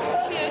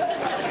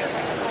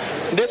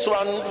 This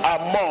one, our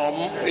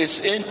mom is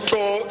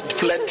into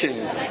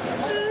flirting.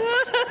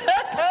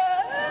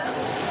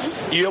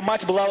 Ее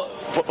мать была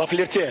во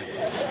флирте.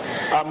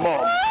 Our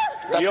mom.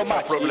 That's Ее her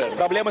мать. problem.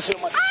 Проблема с ее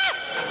матерью.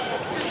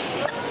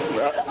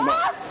 Mom.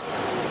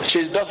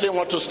 She doesn't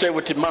want to stay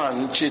with a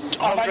man. She's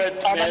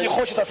 100 Она не men.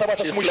 хочет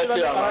оставаться She's с мужчинами,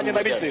 flirting она around with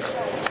ненавидит them. их.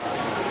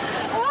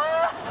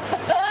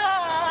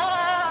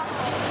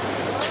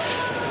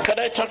 Can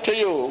I talk to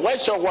you?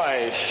 Where's your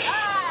wife?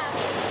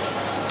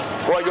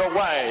 Or your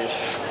wife?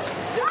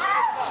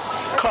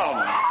 Come.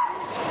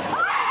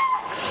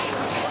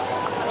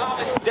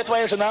 Где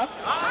твоя жена?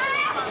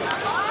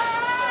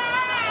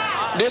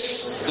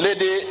 This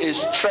lady is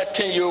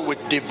threatening you with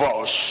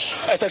divorce.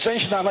 Эта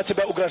женщина, она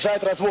тебя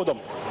угрожает разводом.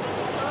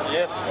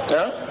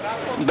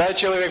 Huh? Да,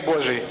 человек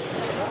Божий.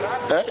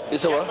 Huh? You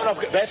say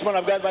what? That's man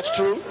of God, that's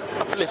true.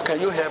 Please, can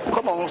you help?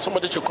 Come on,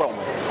 somebody to come.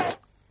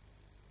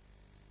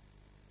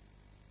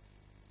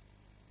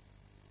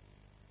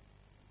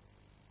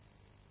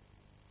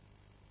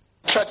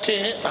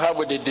 Threatening her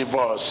with the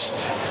divorce.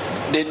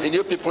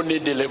 You people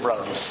need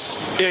deliverance.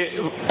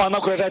 И она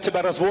угрожает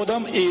тебя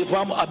разводом, и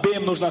вам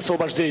обеим нужно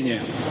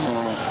освобождение.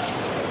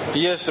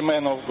 Yes,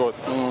 man of God.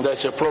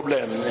 There's a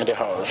problem in the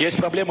house. Есть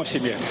проблема в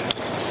семье.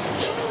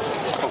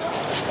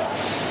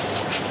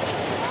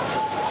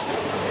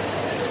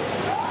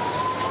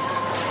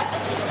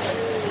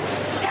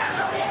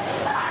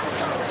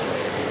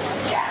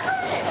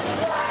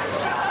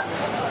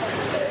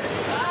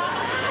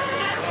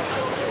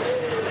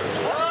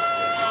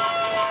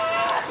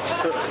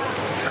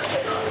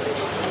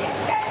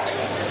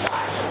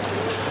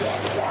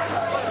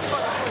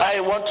 I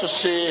want to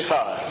see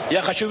her.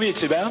 Я хочу видеть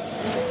тебя.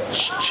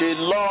 She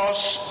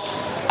lost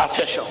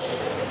affection.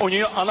 У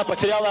нее, она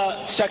потеряла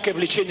всякое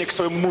влечение к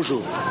своему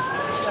мужу.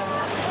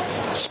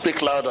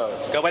 Speak louder.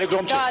 Говори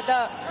громче.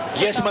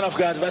 Yes, man of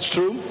God, that's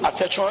true.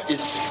 Affection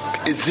is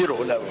zero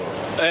level.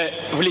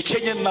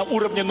 Влечение на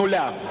уровне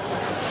нуля.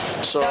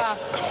 So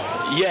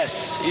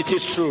Yes, it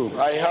is true.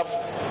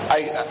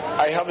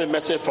 I have a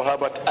message for her,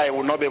 but I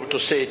will not be able to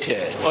say it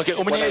here. Окей,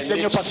 у меня When I есть для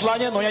нее need-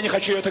 послание, но я не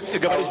хочу это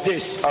говорить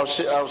здесь.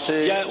 I'll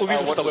say. Я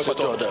увижу I с want тобой to say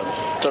потом. to them.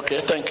 It's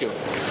okay. Thank you.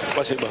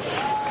 Спасибо.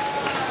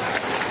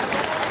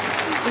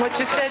 What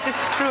you said is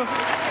true.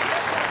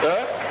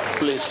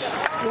 Please.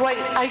 Why,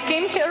 I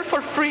came here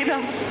for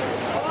freedom.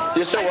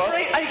 You say what?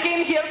 I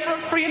came here for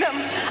freedom.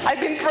 I've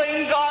been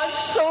praying God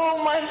so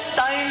much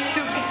time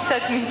to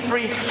set me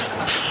free.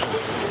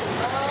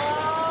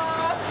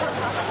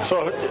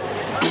 So.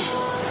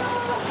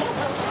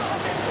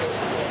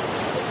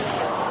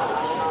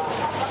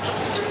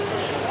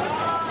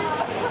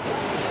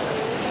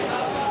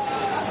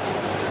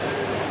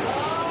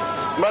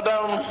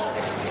 Madam,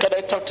 can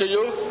I talk to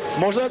you?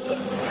 Можно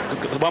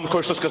вам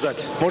кое-что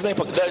сказать? Можно я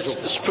There's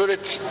скажу? a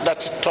spirit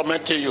that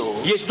tormented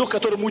you. Есть дух,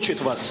 который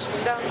мучает вас.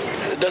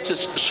 That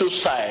is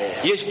suicide.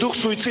 Есть дух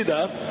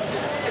суицида.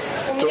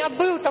 меня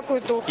был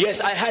такой дух. Yes,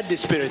 I had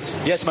this spirit.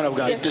 Yes, man of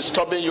God. It's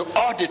disturbing you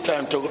all the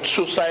time to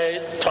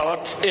suicide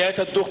thought, И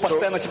этот дух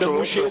постоянно тебя to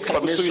мучает,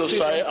 как бы commit суицид.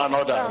 suicide and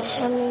others.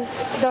 Аминь.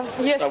 Да,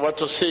 есть. I want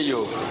to see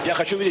you. Я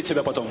хочу видеть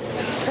тебя потом.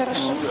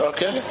 Хорошо.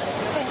 Okay?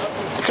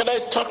 Can I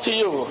talk to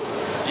you?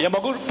 Я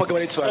могу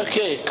поговорить с вами?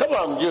 Okay, come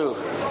on, you.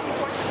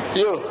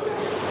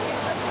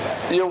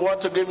 You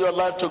want to give your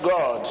life to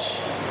God.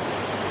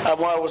 And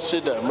I will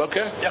see them,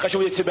 okay? Я хочу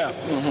видеть тебя.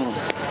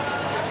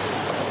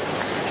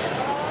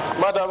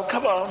 Madam,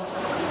 come on.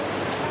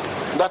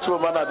 That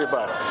woman at the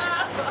back.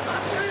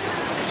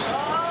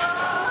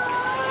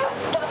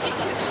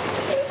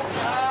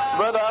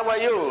 Brother, how are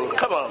you?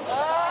 Come on.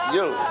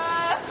 You.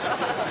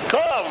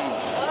 Come.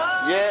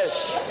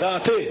 Yes. Да,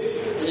 ты.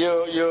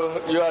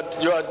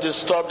 You are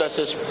disturbed. There's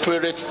a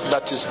spirit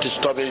that is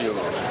disturbing you.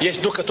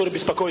 Есть дух, который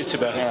беспокоит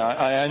тебя.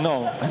 Yeah, I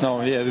know.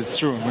 Yeah, it's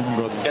true,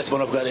 brother. Yes,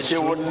 man of God. It's She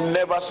true. will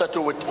never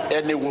settle with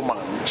any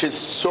woman. She's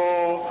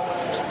so...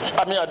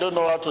 I don't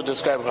know how to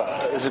describe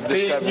her. Is it Ты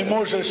не describing?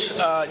 можешь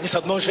ни с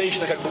одной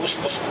женщиной как бы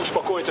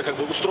успокоиться, как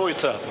бы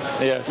устроиться.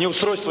 Yes.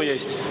 Неустройство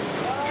есть.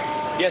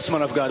 Yes,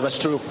 man of God, that's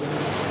true.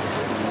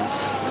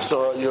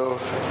 So you...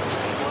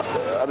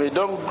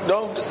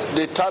 don't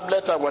the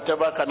tablet or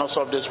whatever cannot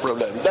solve this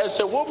problem. There's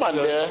a woman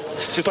there.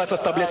 Ситуация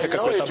с таблеткой, I know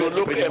какой it will таблетки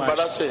look принимаешь.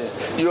 embarrassing.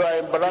 You are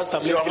embarrassed.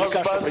 Your Таблетки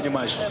лекарства husband...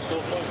 принимаешь.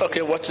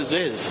 Okay, what is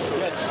this?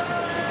 Yes.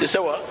 You say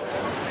what?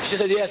 She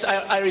said, yes,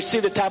 I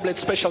received the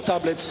tablets, special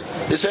tablets.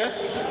 You say?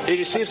 He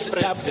receives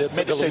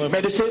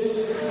medicine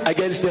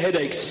against the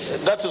headaches.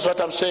 That is what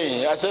I'm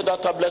saying. I said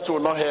that tablet will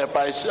not help.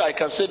 I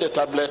can see the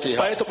tablet he has.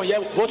 Поэтому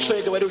вот что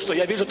я говорю, что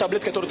я вижу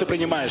таблетки, которые ты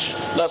принимаешь.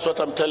 That's what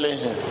I'm telling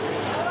him.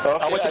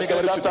 Okay, what I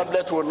said that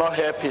tablet will not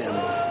help him.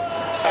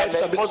 And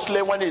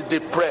mostly when he's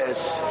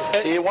depressed,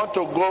 he wants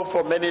to go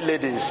for many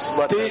ladies,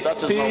 but that is not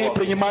Ты what.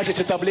 принимаешь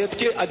эти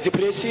таблетки от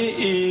депрессии,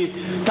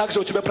 и также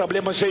у тебя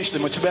проблема с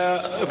женщинами, у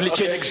тебя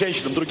влечение к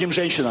женщинам, другим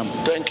женщинам.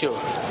 Thank you.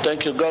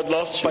 God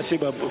loves you.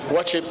 Спасибо.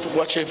 Worship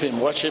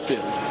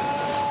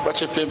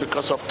him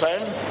because of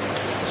time.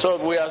 So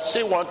we are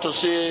still want to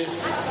see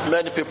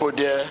many people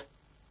there.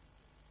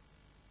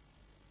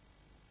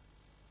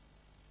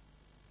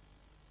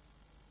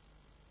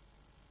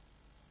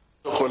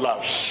 To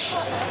collapse.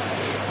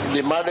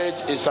 The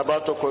marriage is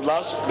about to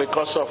collapse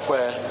because of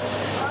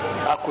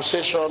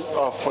accusation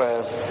of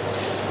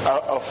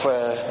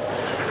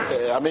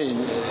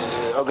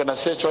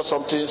organization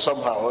something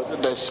somehow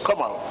that's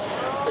come out.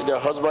 The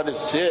husband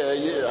is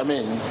here.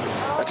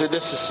 I think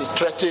this is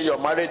threatening your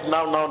marriage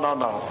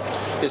now.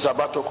 It's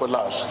about to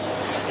collapse.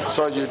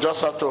 So you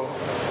just have to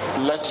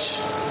let.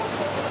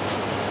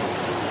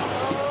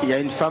 Il y a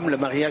une femme, le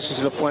mariage est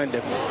sur le point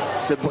de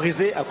se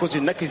briser à cause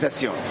d'une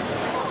accusation.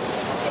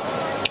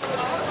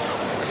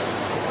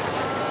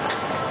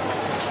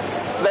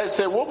 There's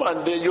a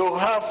woman. You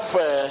have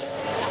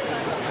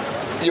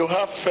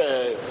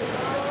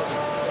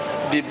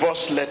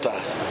divorce letter.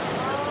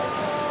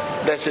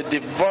 There's a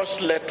divorce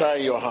letter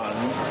in your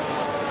hand.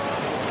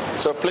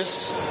 So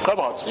please come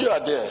out. You are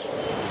there.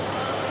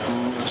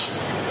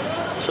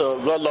 So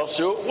God loves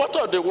you. What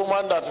are the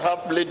women that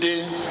have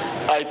bleeding?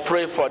 I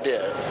pray for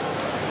them.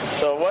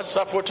 So what's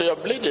happened to your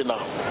bleeding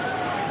now?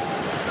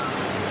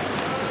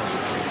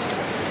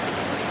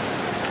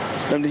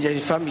 Donc il y a une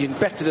femme, il y a une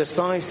perte de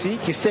sang ici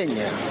qui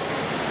saigne.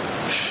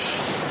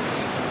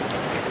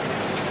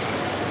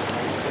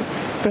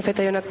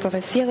 Profeta, hay una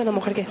profecía de una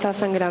mujer que está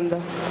sangrando.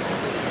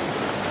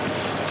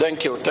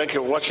 Thank you.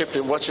 Worship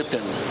him.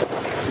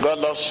 God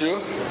loves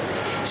you.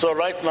 So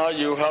right now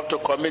you have to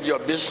commit your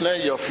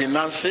business, your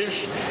finance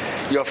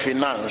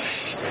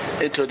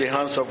into the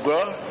hands of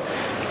God.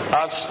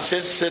 As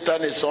since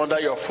Satan is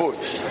under your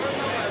foot.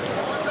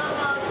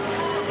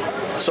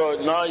 So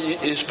now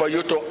it's for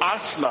you to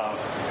ask now,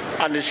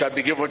 and it shall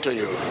be given to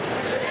you.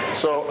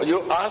 So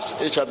you ask,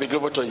 it shall be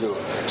given to you.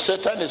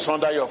 Satan is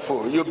under your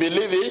foot. You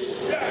believe it?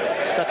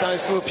 Satan est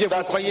sous vos pieds,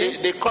 vous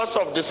croyez? The cause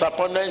of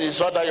disappointment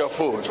is under your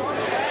foot.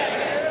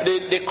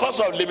 The cause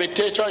of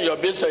limitation in your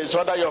business is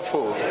under your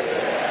foot.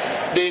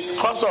 The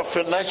cause of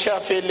financial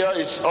failure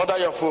is under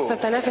your foot.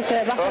 Satanás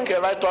está debajo. Okay,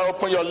 right now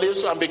open your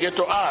lips and begin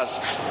to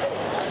ask.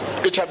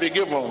 It shall be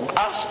given.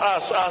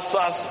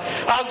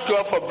 Ask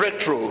God for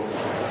breakthrough.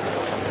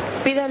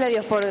 Pídale a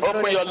Dios por el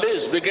Open your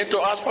lips. Begin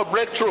to ask for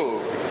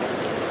breakthrough.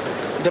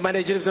 Demandez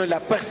à Dieu de vous donner la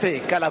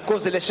percée, car la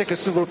cause de l'échec est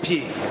sous vos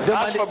pieds.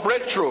 Ask for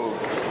breakthrough.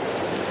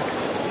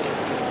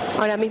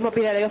 Ahora mismo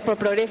pídale a Dios por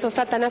progreso.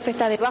 Satanás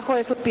está debajo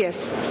de sus pies.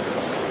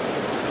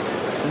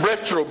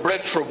 Breakthrough.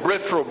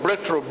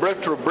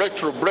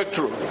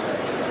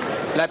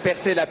 La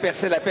percée,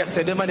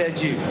 demandez à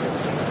Dieu.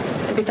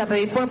 Empieza a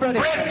pedir por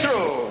progreso.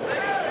 Breakthrough.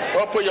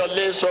 Open your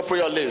lips.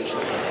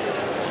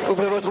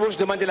 Ouvrez votre bouche,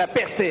 demandez la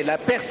percée.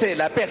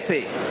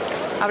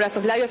 Abra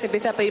sus labios y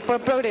empieza a pedir por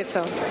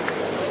progreso.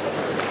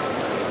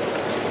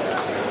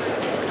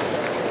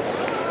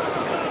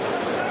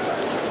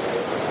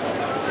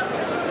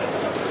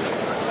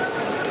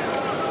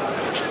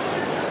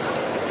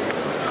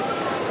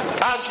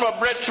 Ask for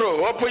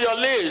breakthrough. Open your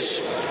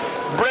lips.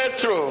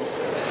 Breakthrough.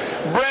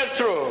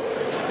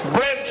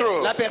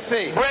 La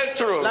percée.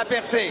 Breakthrough. La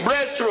percée.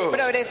 Breakthrough.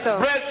 Progreso.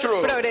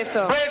 Breakthrough.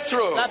 Progreso.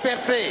 Breakthrough. La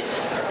percée.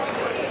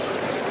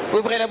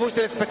 Ouvrez la bouche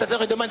de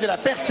l'espectateur et demandez la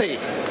percée.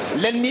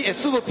 L'ennemi est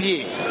sous vos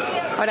pieds.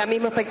 Ahora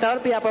mismo,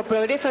 espectador, pida por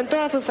progreso en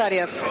todas sus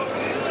áreas.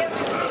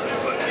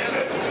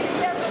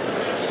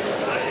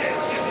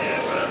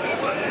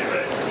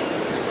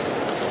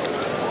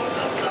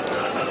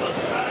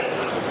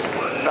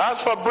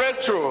 Ask for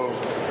breakthrough.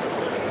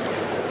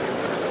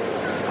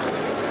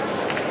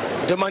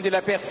 Demandez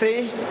la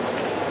percée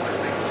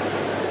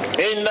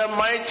In the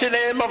mighty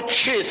name of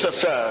Jesus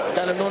Christ.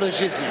 dans le nom de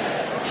Jésus.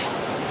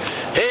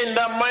 In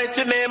the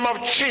mighty name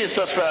of Jesus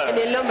En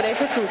Christ. el nombre de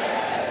Jesús.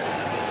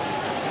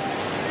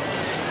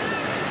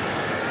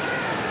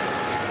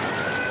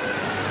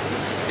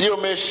 You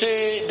may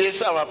see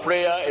this our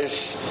prayer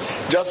is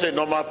just a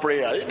normal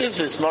prayer. This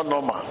is not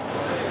normal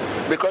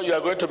because you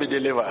are going to be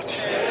delivered.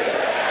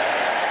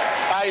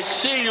 I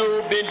see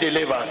you being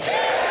delivered.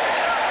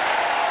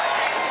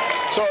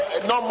 So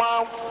a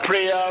normal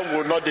prayer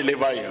will not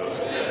deliver you.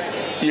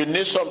 You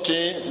need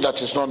something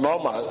that is not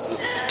normal,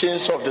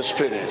 things of the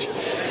spirit.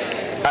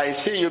 I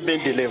see you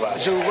being delivered.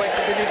 Je vous vois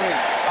être délivré.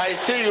 I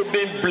see you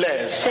being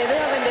blessed. Te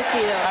veo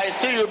bendecido. I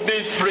see you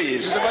being free.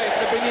 Je vous vois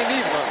être béni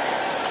libre.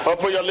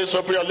 Open your lips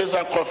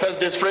and confess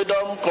this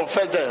freedom.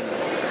 Confess them.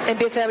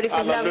 Empieza a abrir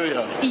sus labios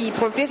Aleluya. y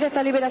confiesa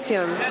esta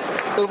liberación.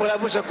 Ouvre la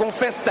bouche,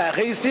 confesse ta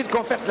réussite,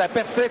 confesse la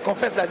percée,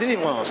 confesse la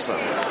délivrance.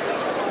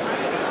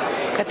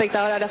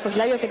 Espectador, abra sus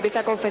labios y empieza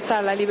a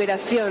confesar la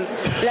liberación,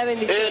 la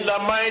bendición. In the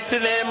mighty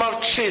name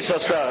of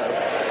Jesus Christ.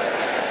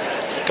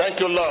 Thank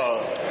you,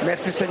 Lord.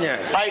 Merci Seigneur.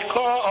 I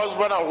call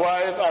husband and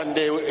wife, and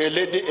a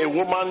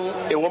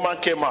woman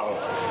came out,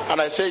 and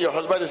I say, your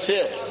husband is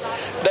here.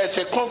 There's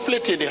a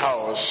conflict in the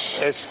house.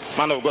 Yes,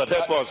 man of God,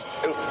 help us.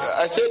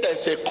 I say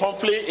there's a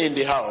conflict in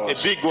the house. A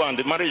big one.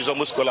 The marriage is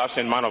almost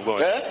collapsing, man of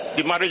God. Eh?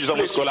 The marriage is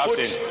almost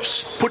collapsing.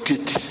 Put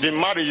it. The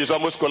marriage is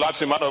almost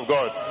collapsing, man of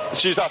God.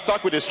 She's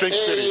attacked with a strange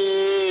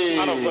spirit.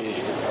 Man of God.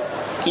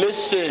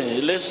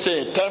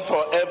 Listen. Time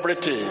for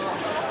everything.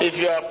 If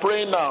you are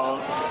praying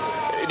now,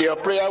 your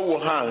prayer will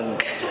hang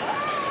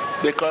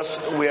because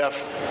we have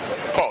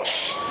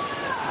paused.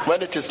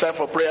 When it is time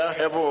for prayer,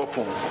 heaven will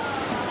open.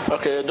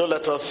 Okay, don't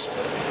let us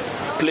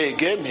play a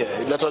game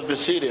here. Let us be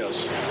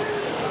serious.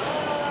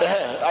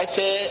 I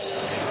say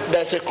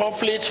there's a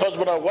conflict,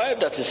 husband and wife,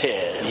 that is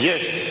here.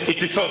 Yes,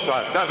 it is so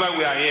sad. That's why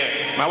we are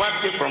here. My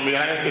wife came from the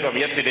United Kingdom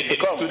yesterday.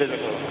 Come. 2 days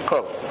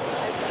ago.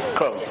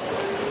 Come.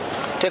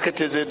 Take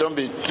it easy. Don't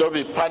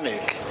be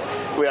panic.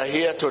 We are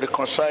here to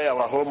reconcile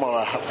our home,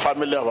 our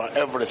family, our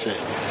everything.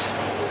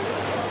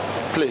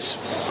 Please.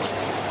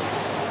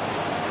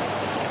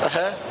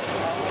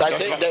 I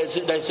think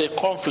there's a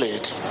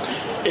conflict.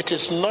 It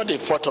is not the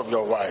fault of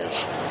your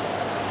wife.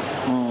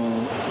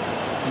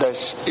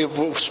 There's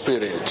evil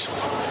spirit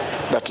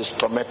that is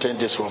tormenting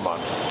this woman.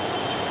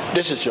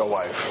 This is your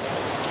wife.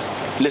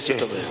 Listen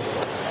to me.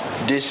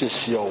 This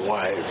is your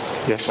wife.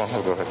 Yes,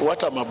 ma'am. Go ahead.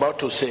 What I'm about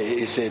to say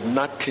is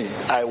nothing.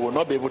 I will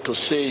not be able to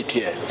say it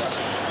here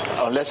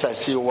unless I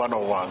see you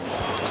one-on-one.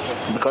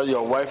 Because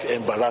your wife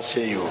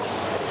embarrassing you.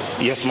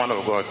 Yes, man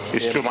of God.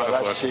 It's true, man of God.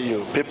 Embarrassing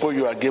you. People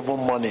you are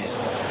giving money,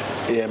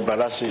 he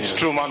embarrassing you. It's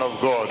true, man of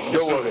God.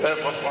 Don't worry. Help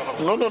us, man of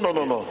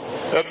God. No.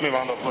 Help me,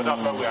 man of God.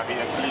 That's why we are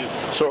here,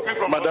 please. So,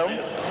 madam,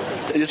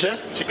 you say?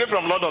 She came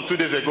from London 2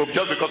 days ago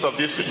just because of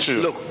this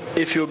issue. Look,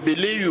 if you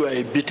believe you are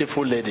a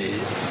beautiful lady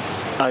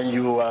and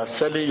you are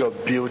selling your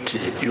beauty,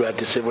 you are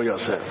deceiving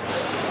yourself.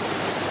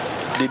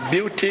 The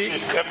beauty...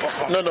 Please help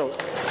us, man. No.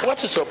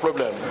 What is your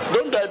problem?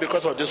 Don't die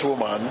because of this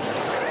woman.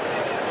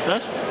 Huh?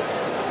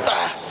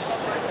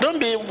 Don't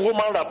be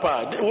woman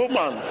rapper.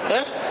 Woman.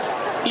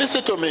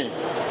 Listen to me.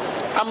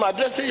 I'm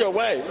addressing your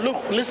wife.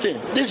 Look, listen.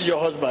 This is your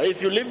husband.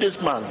 If you leave this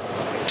man,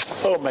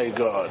 oh my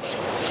God.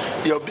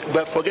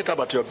 But forget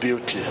about your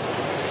beauty.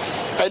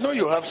 I know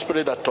you have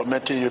spirit that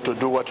tormenting you to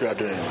do what you are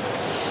doing.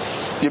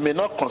 You may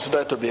not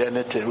consider it to be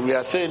anything. We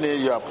are saying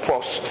you are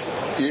post.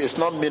 It's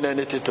not mean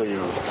anything to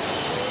you.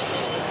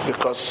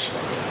 Because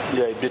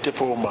you are a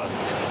beautiful woman.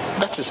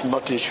 That is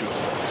not issue.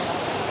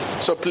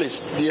 So please,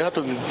 you have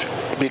to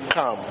be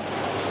calm.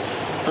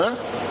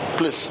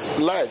 Please,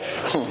 life.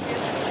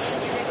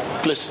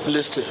 Please,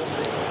 listen.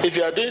 If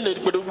you are doing it,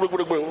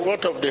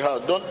 what of the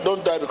house?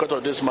 Don't die because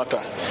of this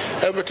matter.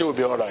 Everything will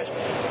be all right.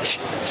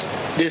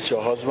 This is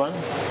your husband.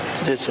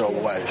 This is your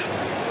wife.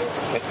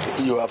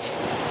 You have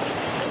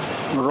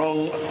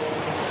wrong.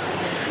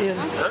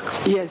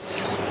 Yeah. Yes,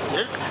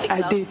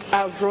 I did.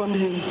 I've wronged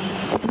him.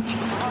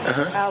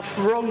 I've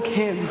wronged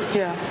him.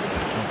 Yeah.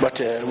 But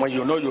when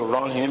you know you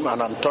wrong him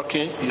and I'm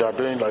talking, you are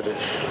doing like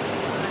this.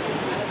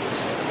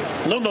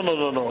 No.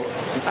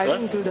 I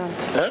didn't do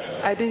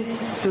that. I didn't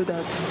do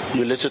that.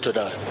 You listen to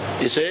that.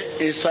 He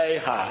say inside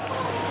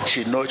her,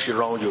 she knows she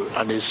wronged you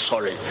and is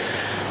sorry.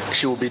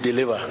 She will be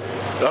delivered.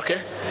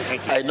 Okay?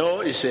 I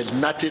know it's a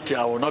natty thing.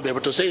 I will not be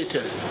able to say it.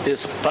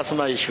 It's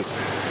personal issue.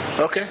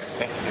 Okay?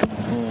 Thank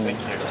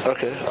you.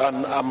 Okay.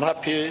 And I'm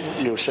happy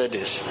you said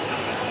this.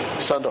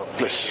 Stand up,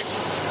 please.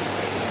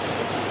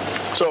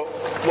 So,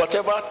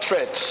 whatever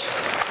threat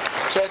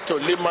try to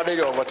leave marriage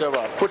or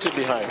whatever, put it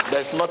behind.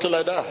 There's nothing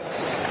like that.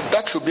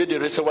 That should be the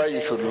reason why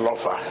you should love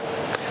her.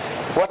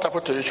 What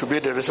happened to you should be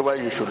the reason why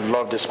you should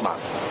love this man.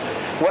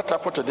 What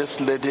happened to this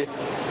lady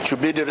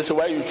should be the reason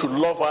why you should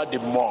love her the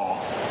more.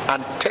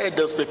 And tell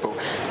those people,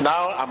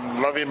 now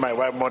I'm loving my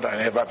wife more than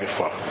ever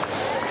before.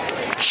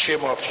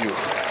 Shame of you.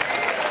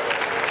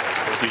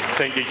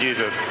 Thank you,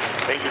 Jesus.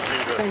 Thank you,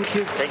 Jesus. Thank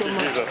you Thank so you,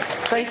 much. Jesus.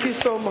 Thank you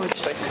so much.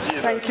 Thank you,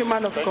 Jesus. Thank you,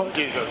 man of Thank God.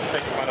 you, Jesus.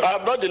 Thank you, man of I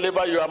have not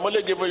delivered you. I'm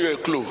only giving you a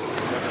clue.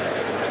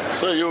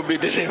 So you'll be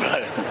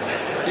delivered.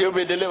 You'll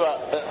be delivered.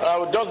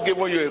 I'll just give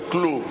you a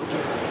clue.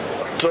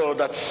 So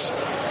that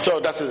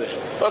is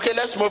it. Okay,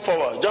 let's move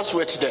forward. Just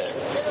wait there.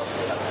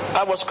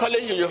 I was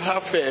calling you. You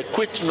have a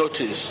quick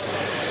notice.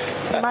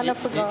 Man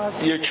of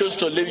God. You choose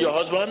to leave your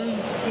husband?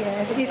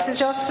 Yeah, it's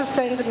just to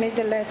send me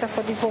the letter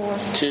for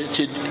divorce. He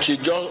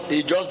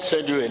just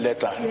sent you a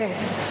letter.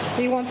 Yes,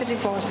 he wants to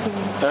divorce me.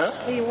 Huh?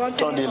 He wants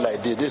to turn it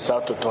like this. This is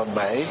how to turn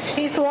my age.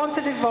 He's want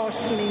to divorce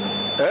me.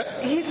 Huh?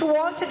 He's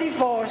want to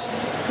divorce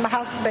my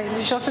husband.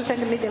 He just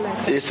sent me the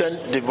letter. He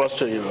sent divorce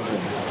to you,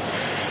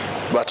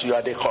 but you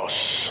are the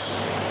cause.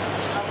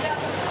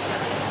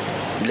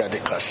 You are the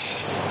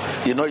cause.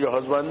 You know your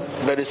husband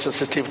very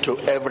sensitive to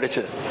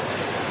everything.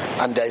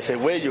 And there is a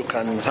way you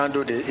can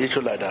handle the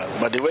issue like that.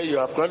 But the way you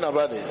have gone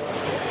about it,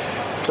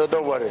 so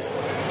don't worry.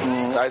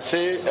 I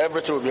say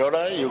everything will be all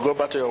right. You go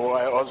back to your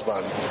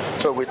husband.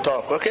 So we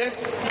talk, okay?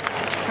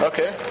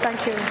 Okay?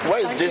 Thank you. Where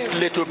is this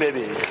little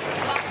baby?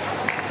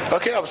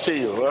 Okay, I'll see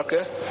you,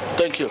 okay?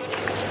 Thank you.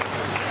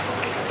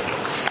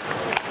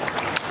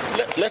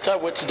 Let her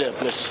wait there,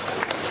 please.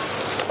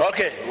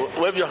 Okay,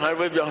 wave your hand,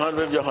 wave your hand,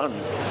 wave your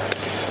hand.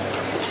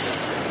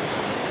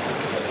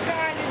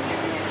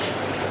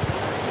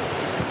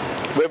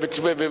 Wave it,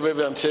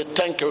 and say,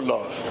 thank you,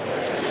 Lord.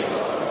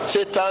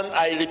 Satan,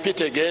 I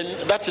repeat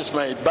again, that is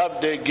my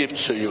birthday gift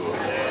to you.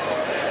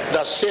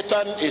 That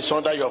Satan is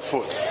under your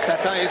foot.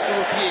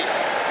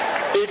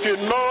 If you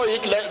know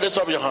it, raise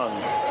up your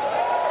hand.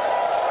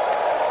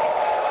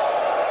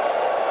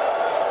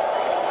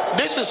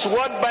 This is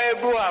what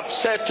Bible have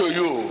said to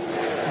you.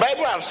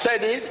 Bible have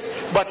said it,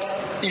 but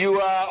you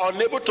are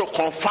unable to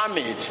confirm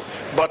it.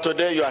 But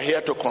today you are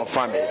here to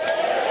confirm it.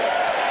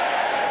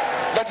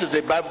 That is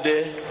the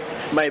birthday.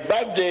 My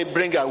birthday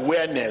bring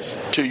awareness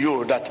to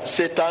you that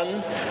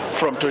Satan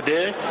from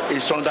today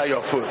is under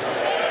your foot.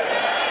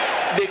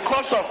 The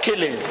cause of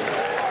killing,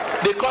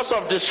 the cause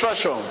of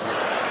destruction,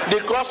 the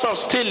cause of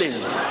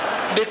stealing,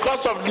 the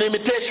cause of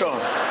limitation,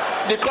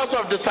 the cause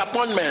of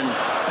disappointment,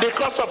 the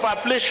cause of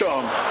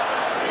affliction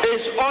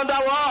is under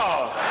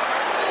war.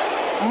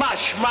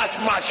 March, march,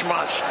 march,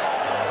 march.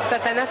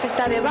 Satanás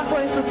está debajo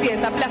de sus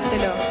pies,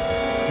 aplástelo.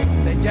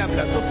 Le diable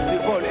a sorti du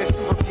vol est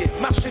sous vos pieds.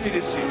 Marchez-lui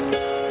dessus.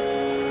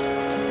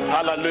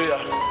 Hallelujah.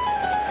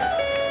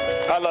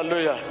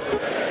 Hallelujah.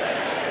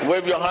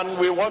 Wave your hand.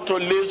 We want to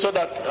leave so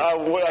that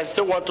I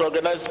still want to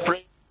organize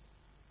prayer.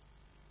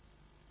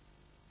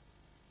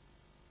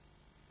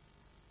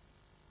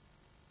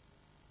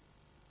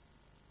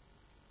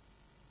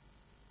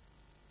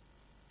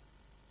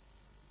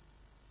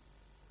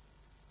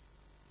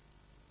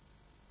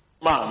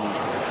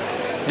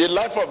 Man, the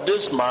life of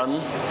this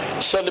man,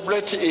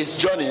 celebrate his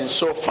journey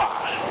so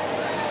far.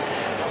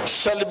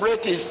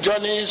 Celebrate his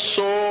journey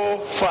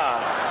so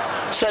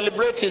far.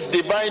 Celebrate his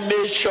divine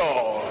nature,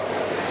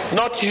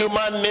 not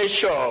human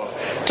nature.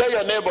 Tell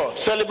your neighbor,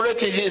 celebrate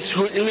his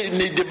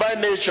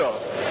divine nature,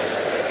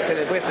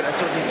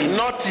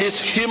 not his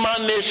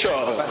human nature.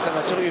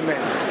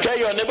 Tell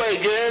your neighbor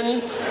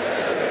again.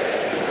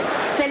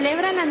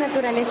 Celebra la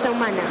naturaleza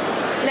humana.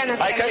 La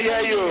naturaleza I can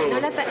hear you. No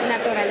la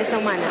naturaleza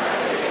humana.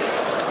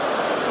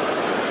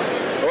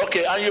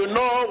 Okay, and you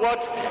know what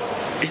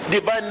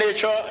divine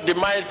nature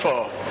demands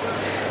for?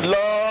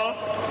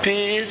 Love,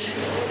 peace,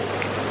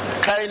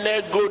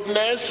 kindness,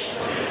 goodness.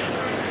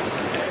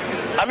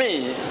 I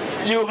mean,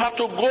 you have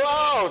to go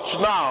out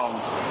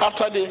now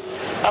after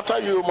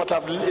you must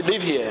have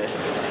lived here.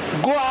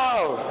 Go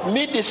out,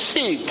 meet the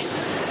sick,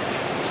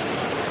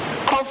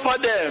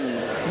 comfort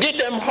them, give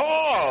them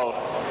hope.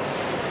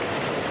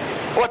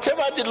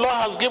 Whatever the Lord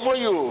has given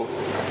you,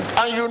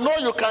 and you know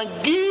you can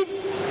give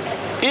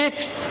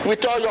it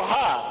with all your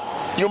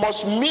heart, you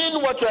must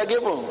mean what you are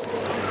given.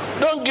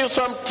 Don't give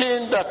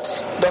something that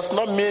does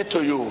not mean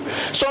to you.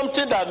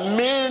 Something that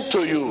means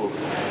to you.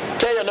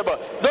 Tell your neighbor,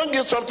 don't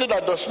give something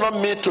that does not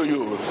mean to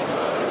you.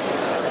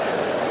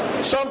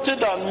 Something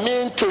that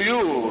means to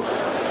you.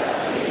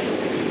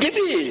 Give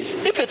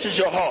it. If it is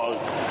your hug,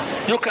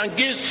 you can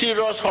give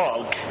serious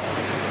hug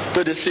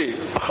to the sick.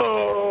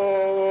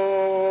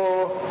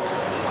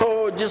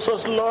 Oh,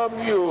 Jesus love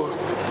you.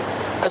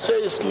 I say,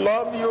 it's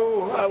love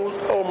you.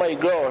 Oh my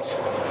God.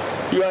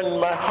 You are in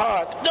my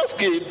heart. Just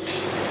give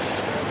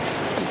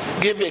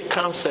a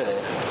counsel.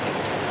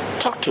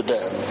 Talk to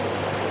them.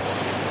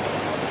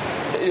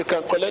 You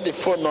can collect the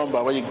phone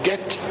number. When you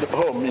get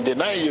home in the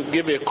night, you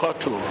give a call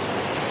to.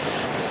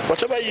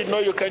 Whatever you know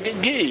you can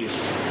give.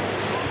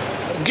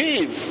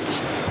 Give.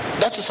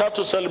 That is how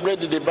to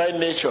celebrate the divine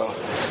nature.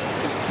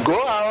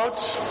 Go out,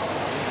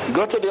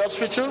 Go to the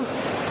hospital.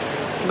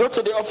 Go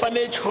to the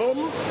orphanage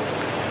home.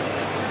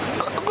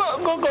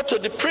 Go to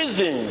the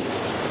prison.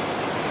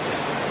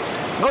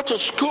 Go to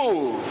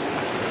school.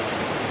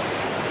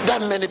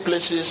 That many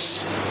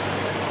places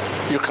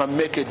you can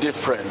make a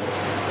difference.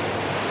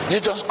 You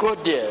just go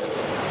there.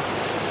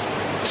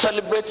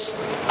 Celebrate.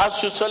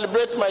 As you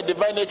celebrate my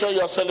divine nature,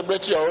 you are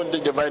celebrating your own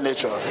divine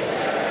nature.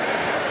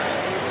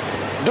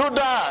 Do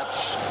that.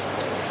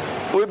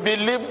 We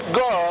believe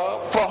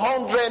God for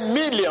 100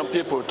 million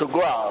people to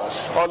go out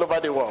all over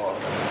the world.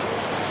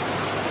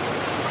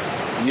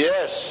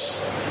 Yes.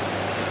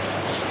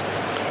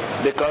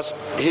 Because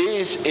he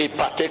is a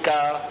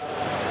partaker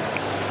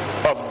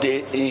of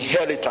the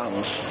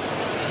inheritance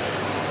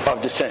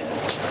of the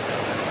saints.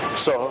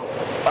 So,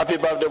 happy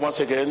birthday once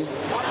again.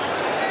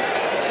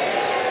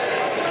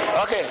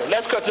 Okay,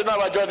 let's continue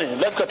our journey.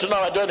 Let's continue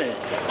our journey.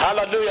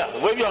 Hallelujah.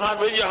 Wave your hand,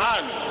 wave your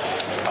hand.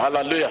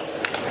 Hallelujah.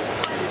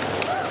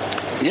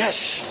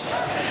 Yes.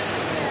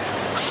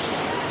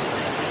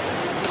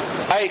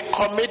 I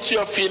commit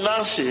your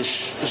finances,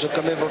 je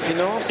commets vos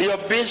finances, your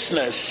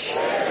business,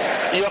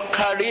 your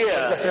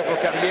career,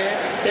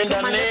 in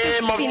the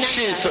name of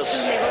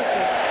Jesus.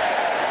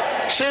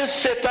 Since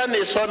Satan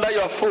is under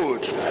your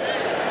foot,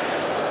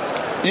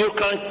 you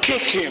can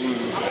kick him.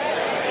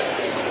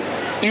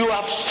 You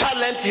have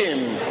silenced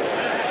him.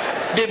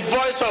 The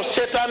voice of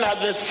Satan has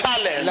been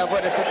silenced.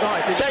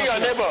 Tell your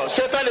neighbor,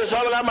 Satan is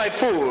under my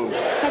foot.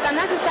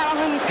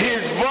 His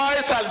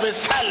voice has been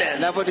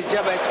silenced.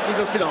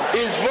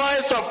 His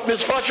voice of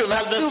misfortune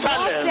has been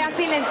silenced.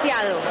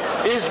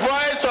 His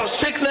voice of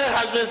sickness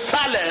has been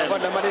silenced.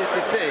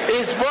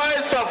 His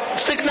voice of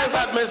sickness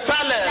has been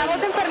silenced.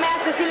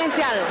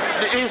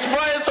 His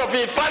voice of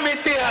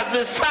infirmity has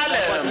been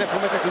silenced.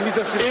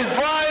 His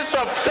voice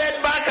of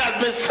setback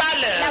has been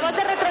silenced.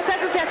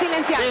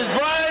 His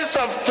voice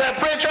of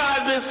temperature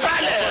has been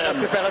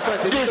silenced.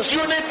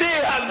 Disunity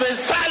has been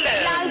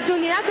silenced.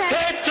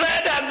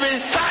 Hatred has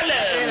been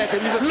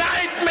silenced.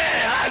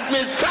 Nightmare has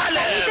been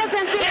silenced. In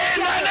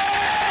the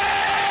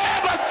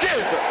name of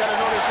Jesus.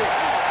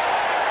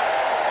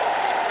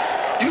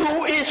 You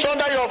is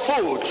under your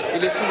foot.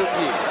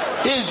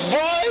 His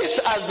voice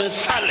has been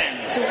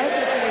silenced.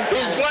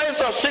 His voice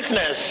of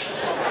sickness.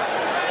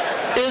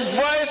 His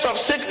voice of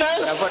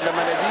sickness.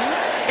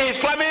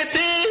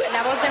 Infirmity.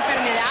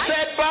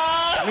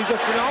 Setback.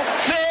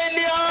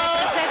 Failure.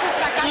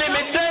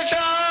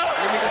 Limitation.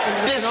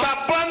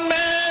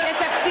 Disappointment.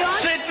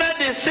 Sickness,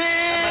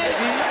 disease.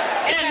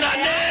 In the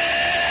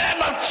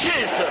name of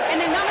Jesus.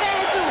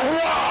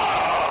 Wow.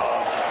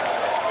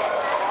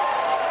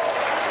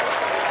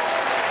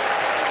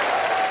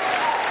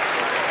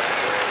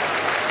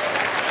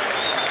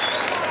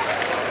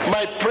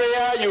 My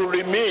prayer, you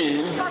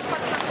remain.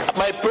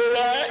 My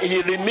prayer,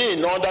 he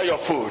remain under your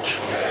foot.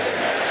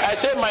 I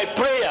say my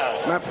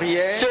prayer,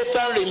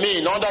 Satan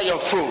remain under your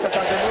foot.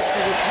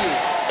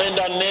 In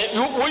the name,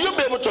 will you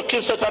be able to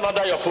keep Satan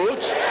under your foot?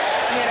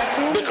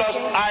 Because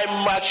I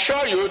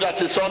assure you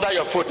that it's under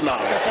your foot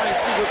now.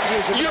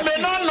 You may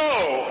not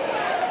know.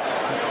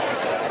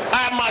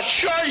 I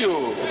assure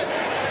you,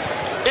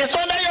 it's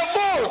under your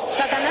foot.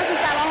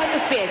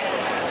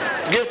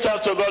 Give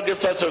thanks to God, give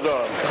thanks to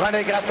God.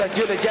 Rendez grâce à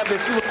Dieu, le diable est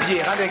sous vos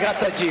pieds. Rendez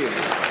grâce à Dieu.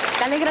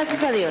 Dale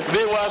gracias a Dios.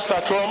 Viewers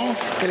at home,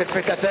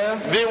 téléspectateurs,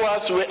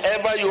 viewers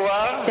wherever you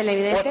are,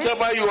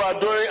 whatever you are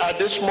doing at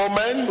this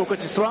moment, où que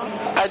tu sois,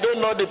 I don't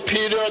know the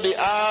period, the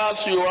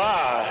hours you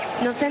are.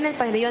 No sé en el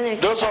periodo en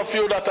el Those of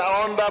you that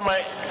are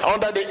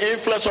under the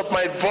influence of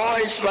my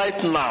voice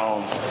right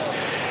now,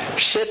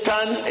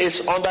 Satan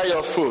is under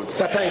your foot.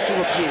 Satan est sous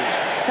vos pieds.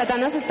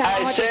 Satanás está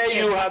I say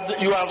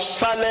you have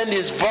silenced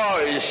his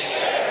voice.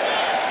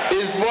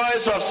 His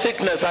voice of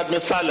sickness has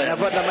been silenced.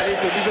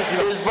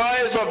 His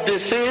voice of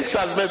disease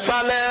has been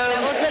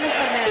silenced.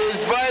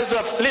 His voice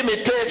of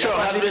limitation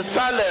has been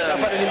silenced.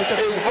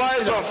 His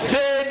voice of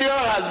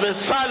failure has been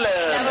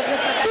silenced.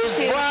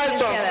 His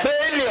voice of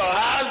failure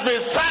has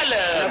been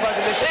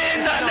silenced.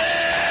 In the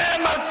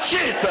name of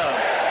Jesus.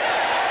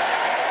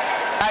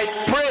 I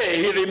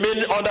pray he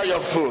remain under your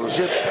foot.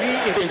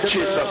 In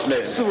Jesus'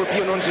 name.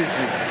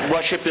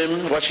 Worship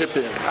him, worship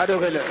him.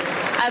 Adórele,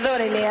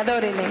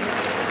 adórele.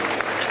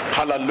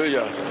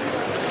 Hallelujah.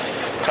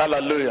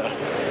 Hallelujah.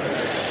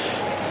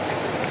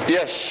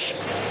 Yes.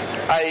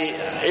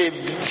 If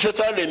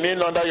Satan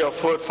remain under your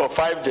foot for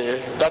 5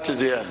 days, that is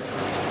the end.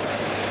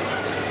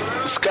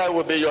 Sky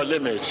will be your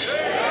limit.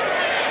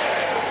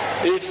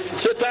 If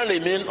Satan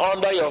remain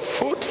under your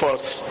foot for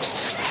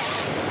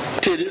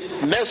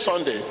till next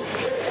Sunday,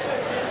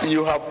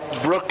 you have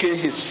broken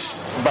his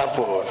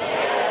backbone.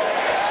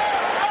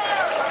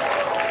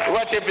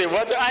 What if it?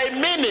 What? I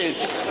mean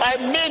it. I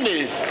mean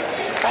it.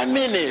 I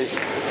mean it.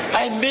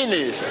 I mean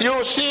it.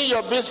 You see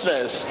your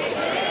business.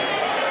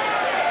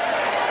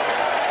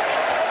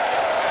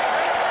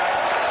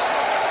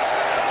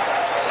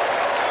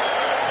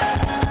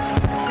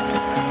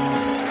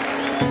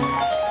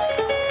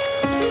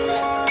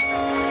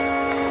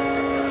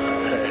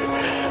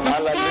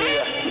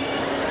 Hallelujah.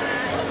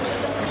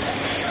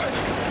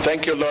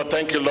 Thank you, Lord.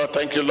 Thank you, Lord.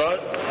 Thank you, Lord.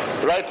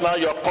 Right now,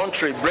 your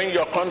country, bring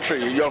your country,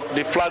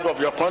 the flag of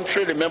your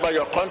country, remember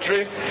your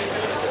country.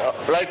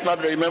 Right now,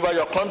 remember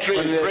your country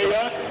in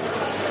prayer.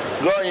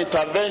 Go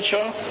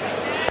intervention.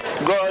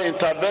 Go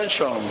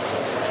intervention.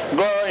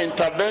 Go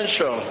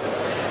intervention.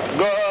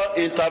 Go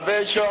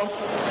intervention.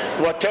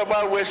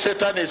 Whatever way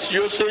Satan is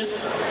using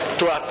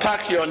to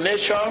attack your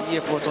nation,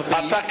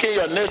 attacking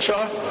your nation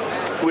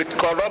with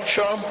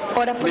corruption,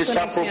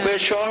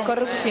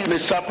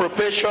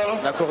 misappropriation,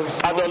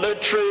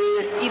 idolatry,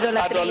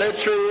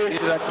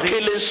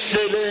 killing,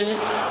 stealing,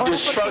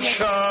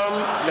 destruction.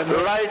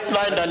 Right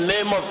now in the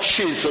name of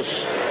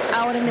Jesus,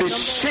 be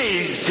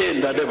seized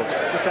in the name of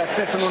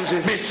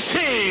Jesus. Be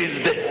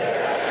seized.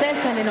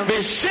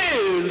 Be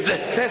seized.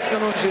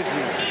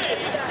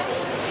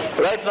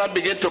 Right now,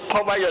 begin to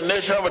cover your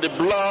nation with the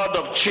blood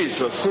of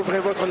Jesus.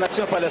 Couvrez votre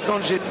nation par le sang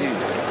de Jésus.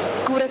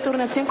 Cubre tu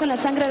nación con la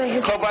sangre de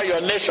Jesús. Cover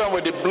your nation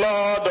with the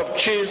blood of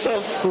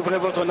Jesus. Couvrez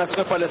votre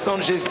nation par le sang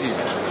de Jésus.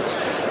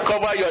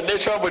 Cover your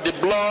nation with the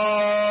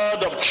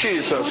blood of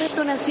Jesus. Cubre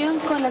tu nación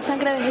con la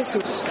sangre de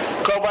Jesús.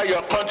 Cover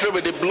your country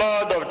with the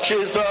blood of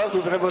Jesus.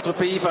 Couvrez votre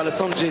pays par le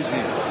sang de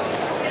Jésus.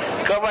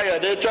 Cover your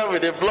nation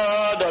with the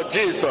blood of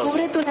Jesus.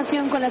 Cubre tu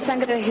nación con la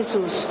sangre de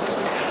Jesús.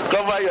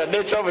 Cover your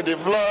nation with the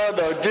blood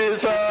of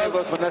Jesus. Couvrez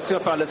votre nation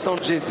par le sang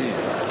de Jésus.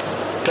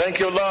 Thank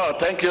you, Lord.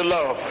 Thank you,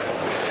 Lord.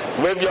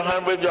 Wave your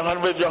hand, wave your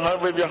hand, wave your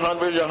hand, wave your hand,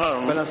 wave your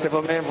hand. Balancez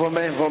vos mains, vos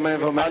mains, vos mains,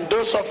 vos mains. And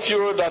those of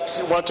you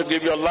that want to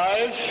give your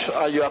life,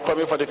 you are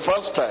coming for the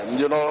first time,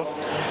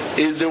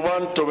 is the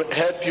one to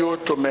help you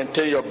to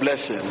maintain your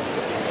blessing.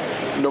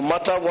 No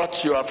matter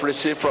what you have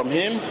received from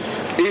him,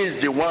 he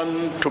is the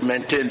one to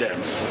maintain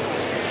them.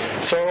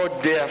 So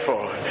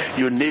therefore,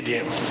 you need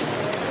him.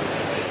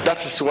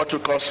 That is what we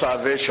call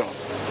salvation.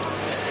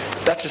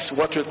 That is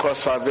what we call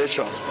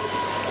salvation.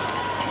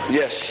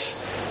 Yes.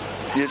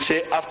 You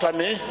say after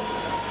me,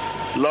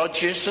 Lord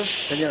Jesus,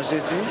 Seigneur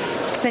Jésus,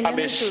 I'm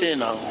a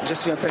sinner. Je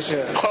suis un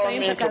pécheur. Come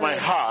into my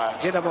heart.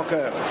 Viens dans mon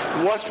cœur.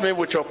 Wash me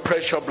with your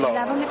precious blood.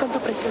 Lávame con tu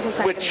preciosa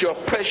sangre. With your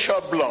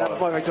precious blood.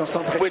 Lave-moi avec ton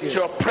sang précieux. With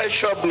your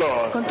precious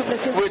blood. Con tu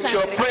preciosa With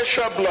your sangre.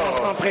 precious Ton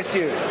sang blood.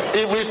 précieux.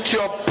 With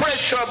your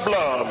precious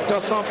blood. Ton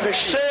sang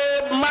précieux.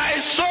 Save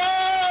my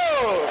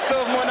soul.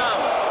 Sauve mon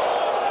âme.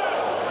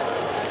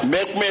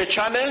 Make me a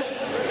channel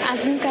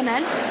Haz un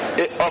canal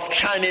of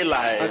shining Un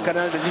light.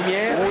 canal de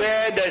lumière.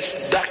 Where there's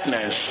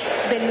darkness,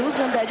 de luz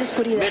donde hay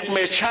oscuridad. make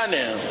me a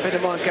channel.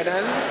 Fais-de-moi un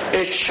canal.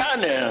 A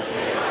channel.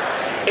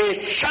 A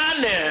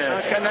channel.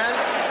 Un canal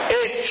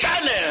A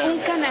channel Un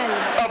canal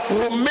of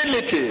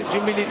humility.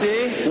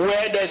 d'humilité.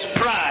 Where there's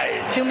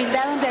pride. de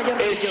humildad donde hay A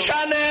orgullo.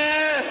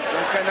 channel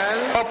Un canal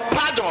of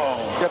pardon.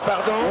 de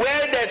pardon.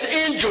 Where there's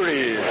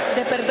injury.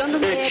 De perdón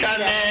donde A hay herida.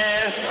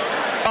 channel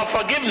of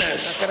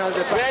forgiveness.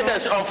 Where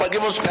there's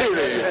unforgiving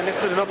spirit.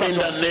 In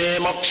the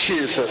name of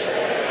Jesus.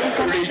 Un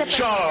canal de perdón.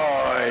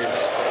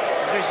 Rejoice.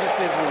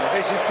 Réjouissez-vous,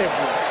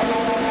 réjouissez-vous.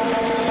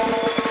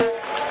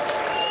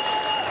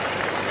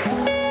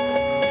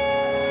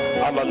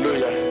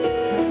 Hallelujah.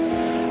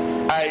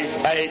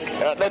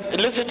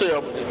 Listen to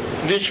your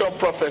vision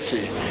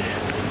prophecy.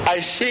 I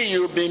see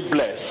you being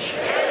blessed.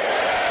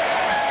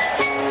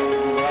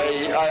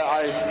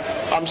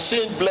 I'm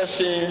seeing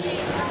blessing.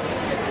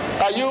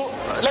 Are you?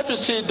 Let me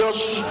see those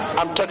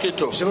I'm talking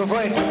to. Je me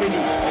vois être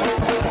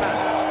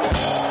béni.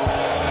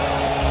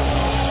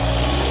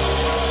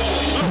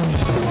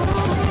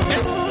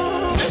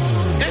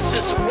 This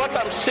is what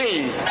I'm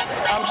seeing.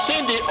 I'm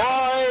seeing the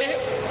oil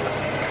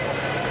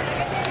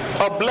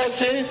of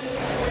blessing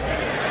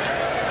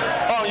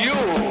on you.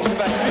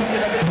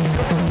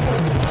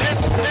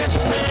 This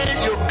means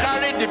you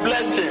carry the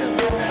blessing.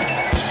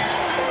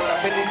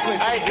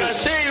 I can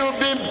see you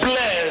being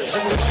blessed.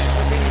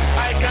 I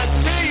can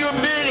see you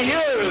being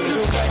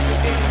healed.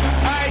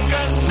 I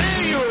can see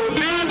you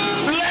being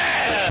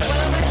blessed.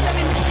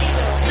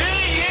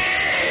 Being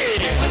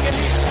healed.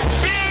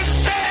 Being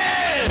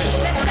saved.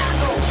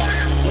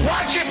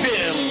 Worship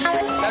him.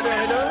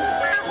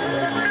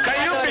 Can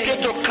you begin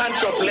to count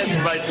your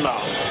blessing right now?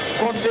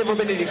 Comptez vos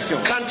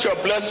bénédictions. Count your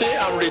blessing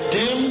and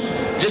redeem.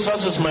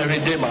 Jesus is my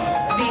redeemer.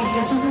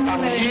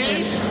 I'm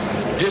healed.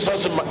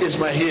 Jesus is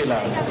my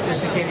healer.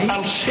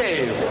 I'm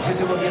saved.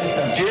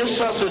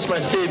 Jesus is my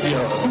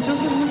savior.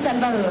 Jesús es mi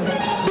salvador.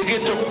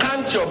 Begin to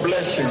count your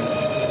blessing.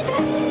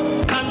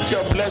 Count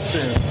your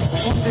blessing.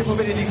 Comptez vos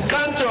bénédictions.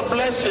 Count your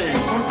blessing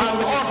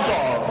and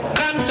author.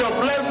 Count your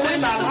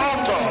blessing and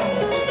author.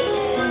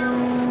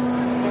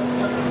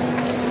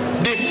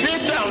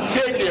 Defeat and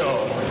failure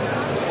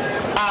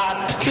are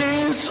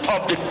things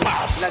of the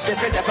past. La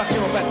défaite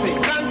appartient au passé.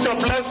 Count your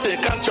blessing.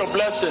 Count your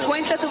blessing.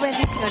 Cuenta tu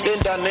bendición. In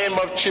the name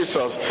of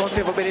Jesus.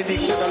 Comptez vos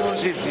bénédictions dans le nom de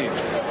Jésus.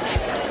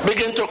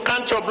 Begin to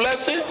count your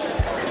blessing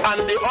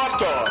and the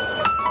author.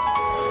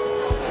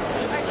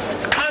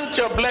 Count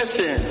your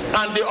blessing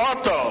and the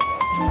author.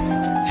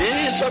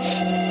 Jesus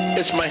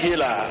is my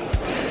healer.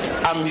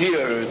 I'm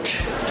healed.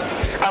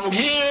 I'm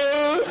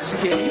healed.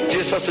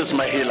 Jesus is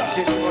my healer.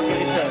 Jésus mon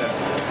guérisseur.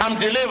 I'm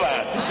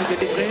delivered. Je suis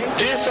délivré.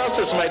 Jesus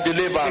is my Jésus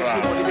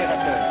deliverer. mon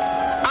libérateur.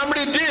 I'm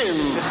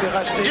redeemed.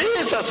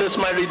 Jesus is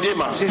my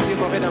redeemer.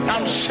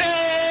 I'm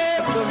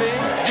saved.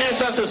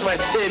 Jesus is my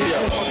savior.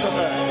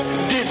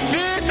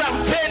 Defeat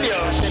and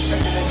failures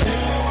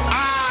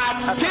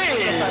are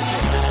things.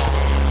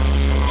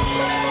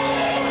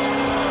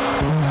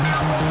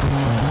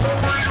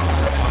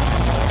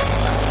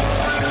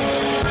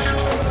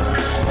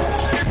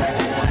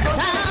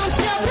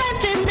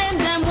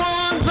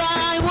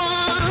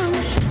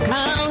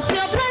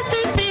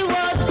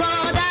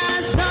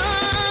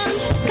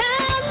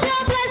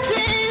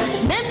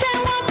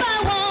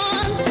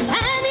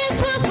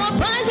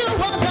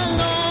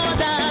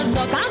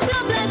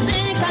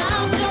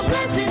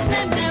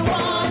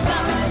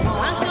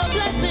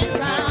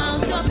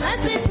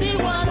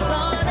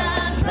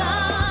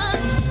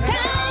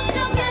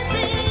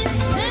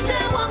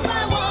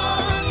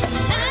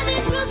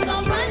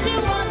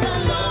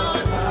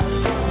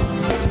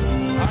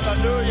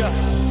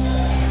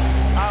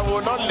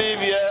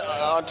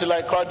 Until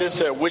I call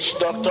this a witch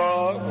doctor,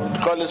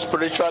 call it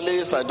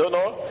spiritualist, I don't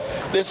know.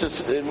 This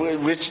is a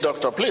witch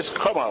doctor. Please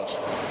come out.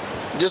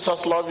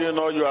 Jesus loves you,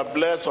 know you are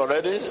blessed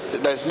already.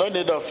 There's no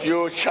need of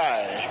you,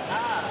 child.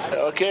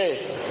 Okay?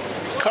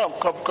 Come.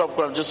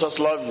 Jesus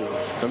loves you.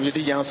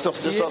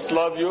 Jesus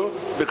loves you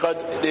because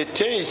the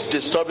thing is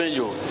disturbing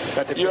you.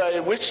 You are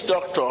a witch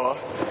doctor,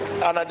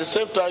 and at the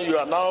same time you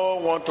are now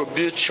want to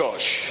build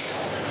church.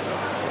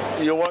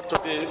 You want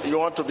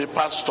to be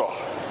pastor.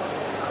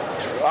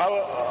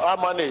 I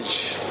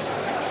manage.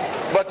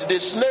 But the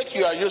snake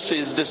you are using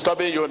is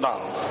disturbing you now.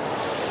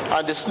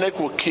 And the snake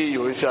will kill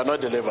you if you are not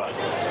delivered.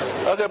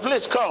 Okay,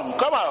 please come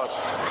out.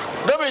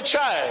 Don't be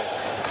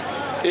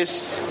shy.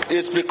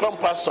 It's become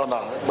pastor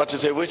now, but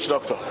it's a witch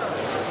doctor.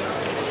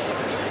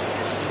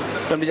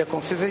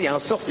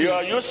 You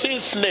are using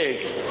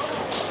snake.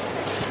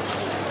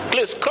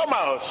 Please come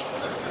out.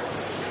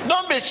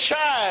 Don't be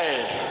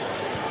shy.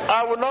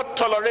 I will not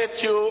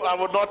tolerate you. I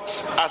will not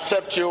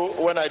accept you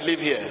when I live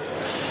here.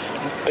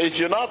 If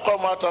you now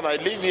come out and I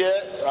live here,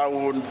 I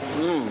will.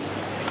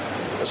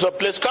 So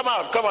please come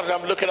out.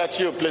 I'm looking at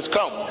you. Please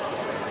come.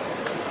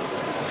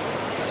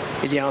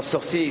 Il y a un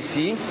sorcier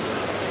ici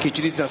qui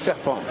utilise un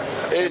serpent.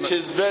 It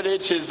is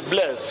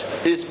blessed.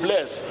 It's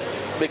blessed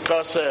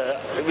because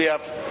we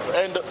have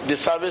ended the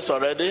service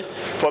already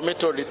for me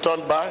to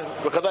return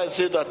back because I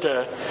see that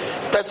a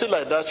person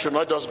like that should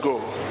not just go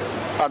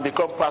and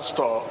become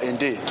pastor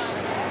indeed.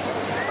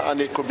 And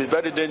it could be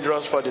very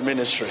dangerous for the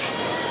ministry.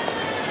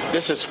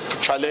 This is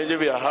challenging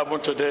we are having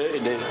today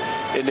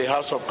in the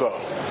house of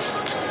God.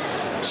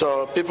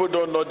 So people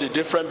don't know the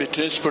difference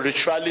between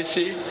spiritually,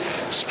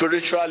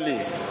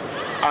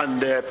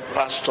 and the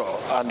pastor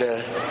and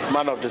the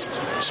man of the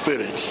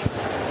spirit.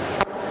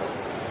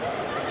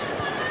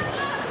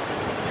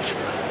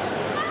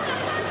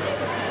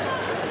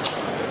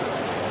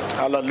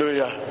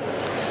 Hallelujah.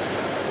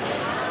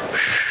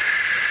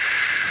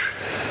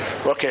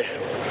 Okay.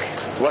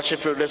 Worship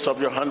him, lift up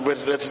your hand,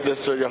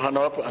 lift your hand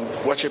up and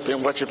worship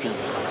him.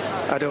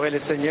 Adorez le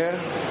Seigneur.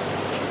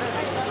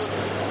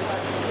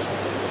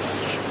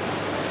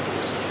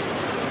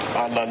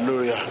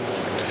 Hallelujah.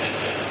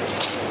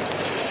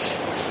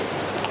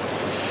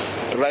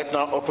 Right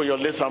now, open your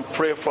lips and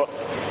pray for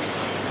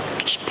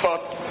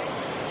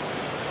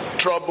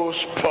trouble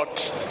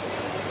spot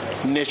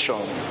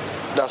nation.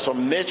 There are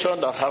some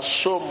nations that have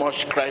so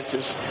much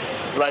crisis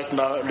right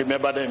now.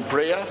 Remember them in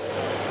prayer.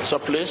 So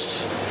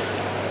please,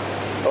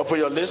 open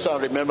your lips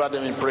and remember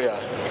them in prayer.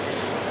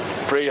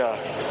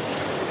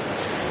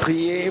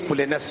 Priez pour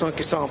les nations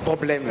qui sont en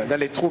problème, dans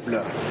les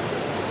troubles.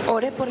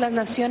 Ore por las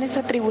naciones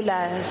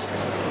atribuladas.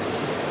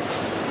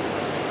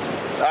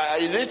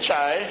 Is it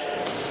shy?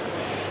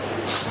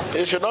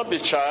 It should not be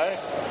shy.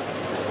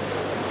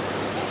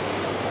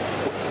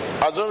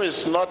 Assume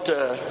it's not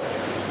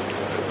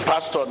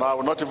pastor now, I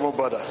will not even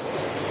bother.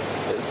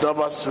 It's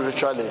normal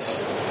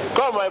spiritualist.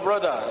 Come, my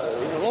brother.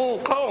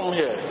 Come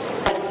here.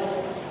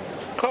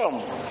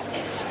 Come.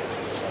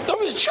 Don't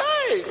be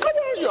shy. Come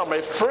on, you are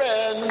my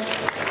friend.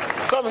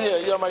 Come here,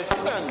 you are my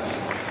friend.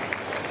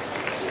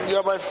 You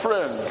are my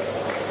friend.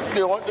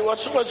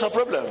 What's your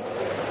problem?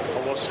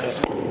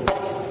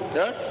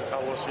 I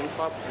was in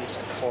Fabris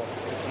before.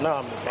 Now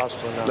I'm a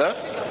pastor now. Yeah?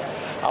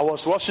 I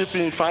was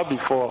worshiping Ifa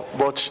before,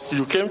 but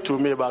you came to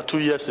me about 2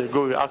 years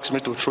ago. You asked me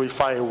to throw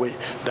Ifa away.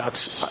 That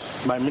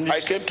my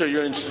ministry. I came to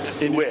you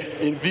in where?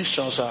 In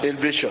vision, sir. In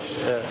vision.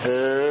 Yeah.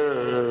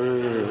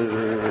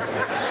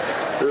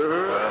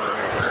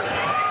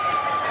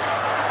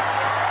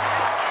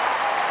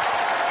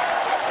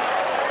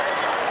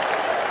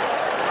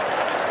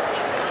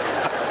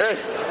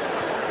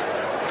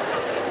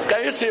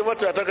 Can you see what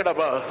we are talking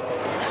about?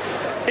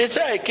 He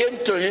said I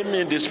came to him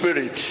in the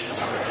spirit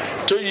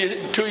 2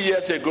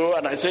 years ago,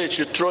 and I said you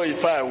should throw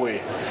Ifa away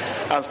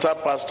and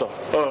start pastor.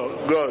 Oh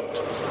God.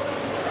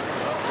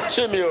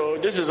 See me,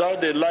 this is how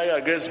they lie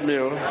against me.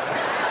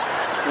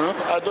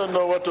 I don't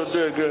know what to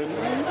do again.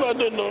 I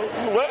don't know.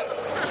 Well,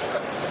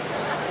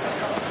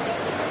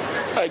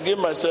 I give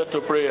myself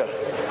to prayer.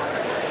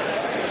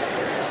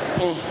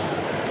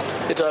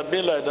 It has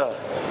been like that.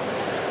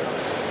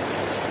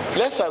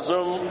 Let's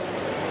assume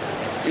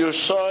you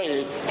saw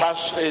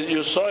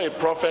a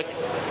prophet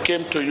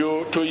came to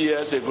you 2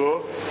 years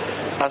ago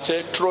and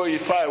said, throw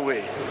Ifa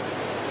away.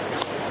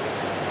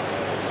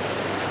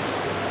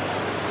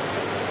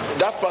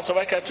 That person,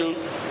 why can't you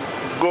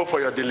go for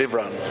your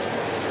deliverance?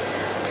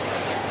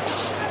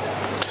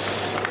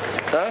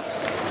 Huh?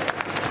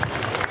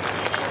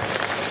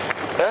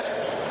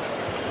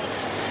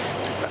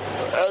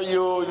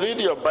 You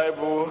read your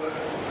Bible,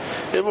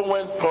 even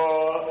when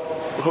Paul,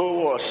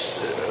 who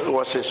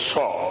was a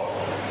Saul,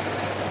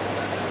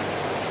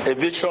 a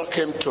vision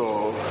came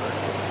to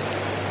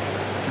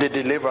the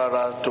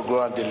deliverer to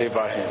go and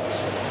deliver him.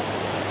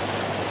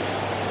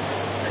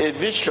 A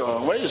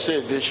vision, when you say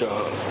a vision,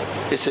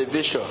 it's a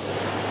vision.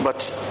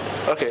 But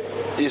okay,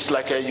 it's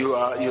like you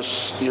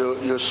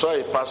saw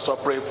a pastor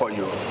pray for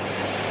you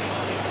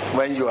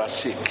when you are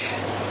sick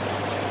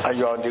and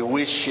you are on the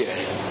wheelchair,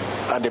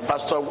 and the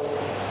pastor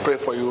pray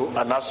for you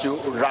and ask you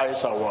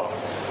rise and walk.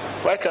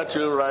 Why can't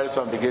you rise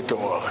and begin to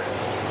walk?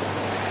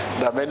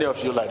 There are many of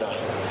you like that.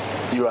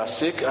 You are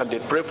sick and they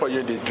pray for you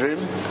in the dream,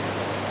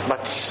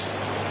 but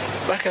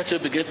why can't you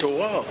begin to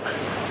walk?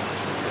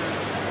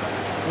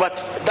 But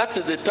that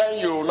is the time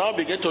you now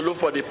begin to look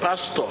for the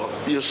pastor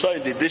you saw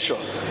in the vision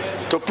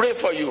to pray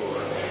for you,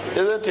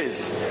 isn't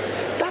it?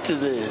 That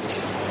is it.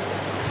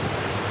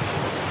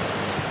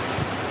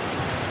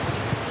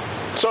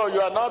 So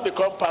you are now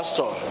become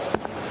pastor.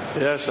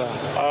 Yes, sir.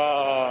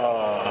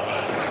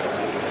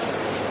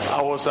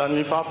 I was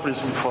an Ifa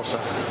priest before, sir.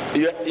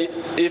 You are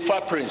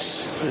Ifa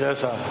priest? Yes,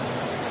 sir.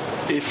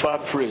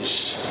 Ifa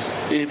priest.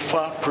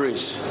 Ifa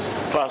priest.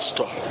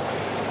 Pastor.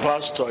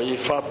 Pastor.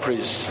 Ifa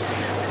priest.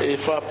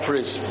 Ifa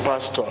priest.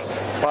 Pastor.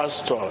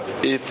 Pastor.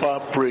 Ifa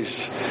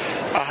priest.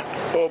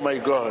 Oh my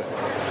God.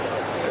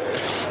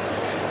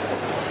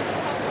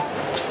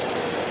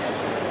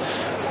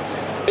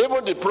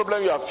 Even the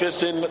problem you are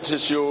facing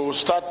since you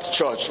start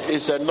church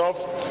is enough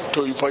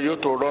for you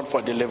to run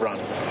for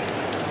deliverance.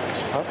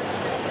 Huh?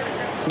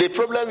 The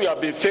problem you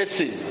have been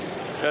facing,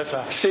 yes,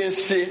 sir,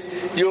 since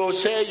you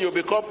say you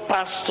become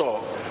pastor,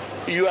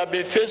 you have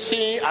been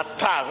facing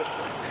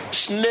attack.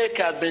 Snake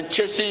has been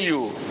chasing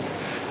you.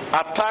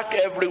 Attack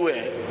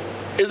everywhere.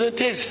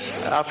 Isn't it?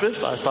 I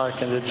faced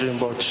attack in the dream,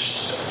 but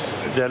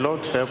the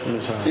Lord helped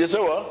me, sir. You say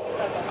what?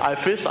 I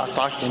faced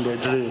attack in the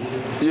dream.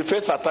 You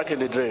faced attack in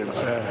the dream?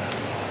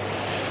 Yeah.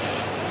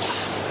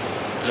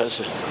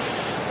 Yes,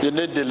 you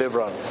need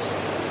deliverance.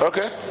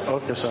 Okay?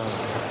 Okay, sir.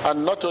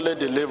 And not only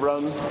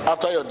deliverance,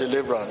 after your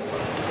deliverance,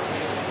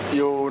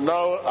 you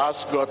now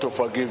ask God to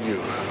forgive you.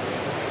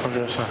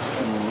 Okay, sir.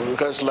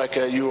 Because like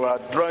you are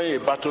drawing a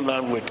battle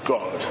line with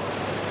God.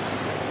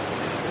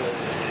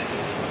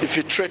 If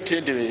you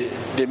threaten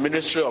the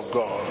ministry of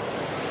God,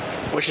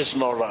 which is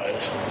not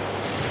right.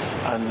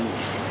 And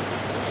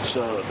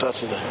so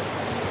that's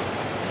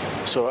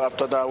it. So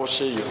after that, I will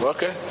see you.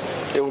 Okay?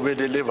 It will be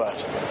delivered.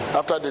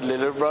 After the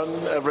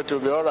deliverance, everything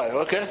will be all right.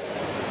 Okay?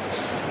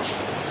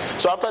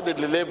 So after the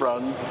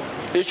deliverance,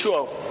 issue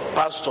of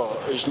pastor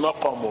is not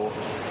common.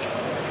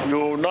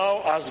 You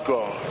now ask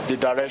God the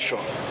direction.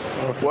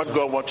 Okay, what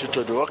God wants you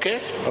to do.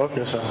 Okay?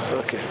 Okay, sir.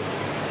 Okay.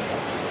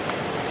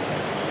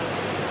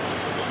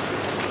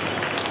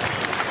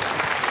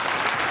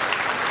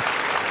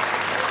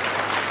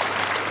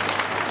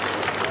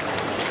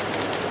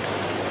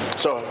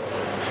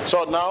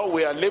 So now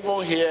we are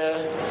living here,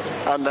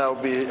 and I'll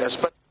be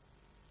expecting.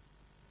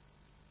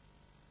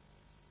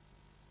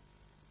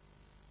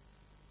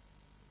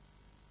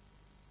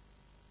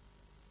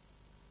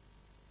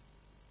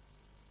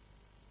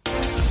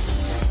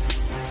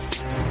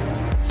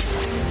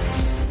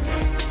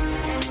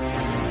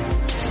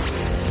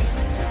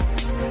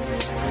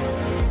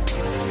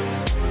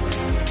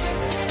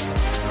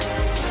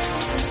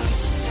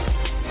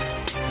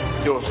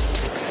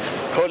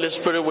 Holy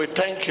Spirit, we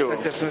thank you.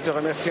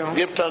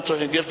 Give thanks to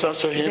Him. Give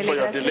thanks to Him for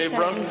your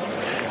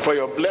deliverance, for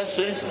your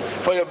blessing,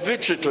 for your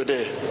victory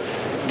today.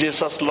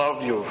 Jesus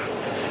loves you.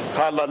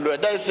 Hallelujah.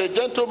 There is a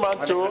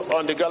gentleman too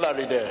on the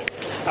gallery there,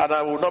 and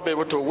I will not be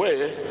able to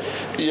wait.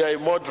 You are a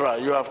murderer.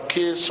 You have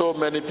killed so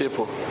many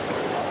people,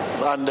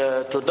 and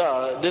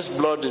today this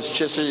blood is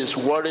chasing, is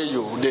worrying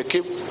you. They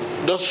keep,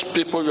 those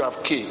people you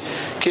have killed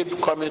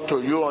keep coming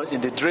to you in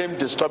the dream,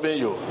 disturbing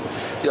you.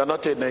 You are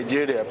not in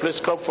Nigeria. Please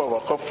come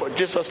forward. Come forward.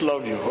 Jesus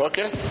loves you.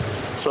 Okay?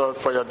 So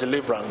for your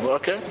deliverance.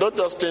 Okay? Don't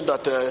just think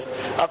that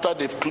after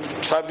the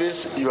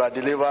service you are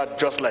delivered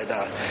just like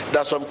that.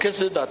 There are some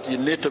cases that you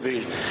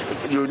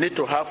need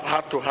to have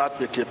heart to heart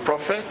with a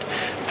prophet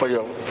for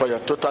your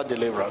total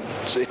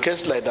deliverance. So a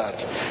case like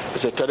that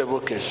is a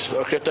terrible case.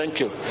 Okay? Thank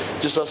you.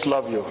 Jesus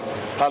loves you.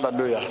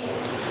 Hallelujah.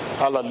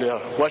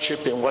 Hallelujah. Worship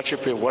Him.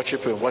 Worship Him.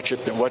 Worship Him. Worship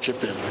Him. Worship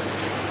Him.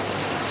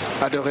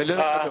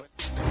 Adorez-le.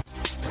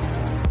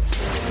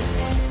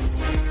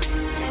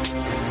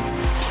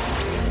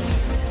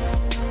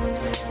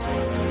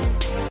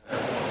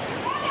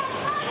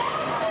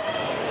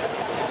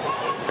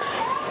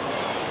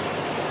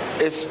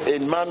 Is a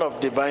man of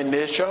divine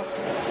nature,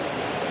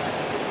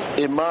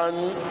 a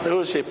man who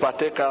is a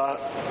partaker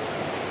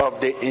of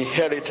the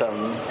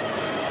inheritance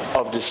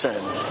of the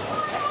saint.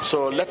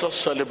 So let us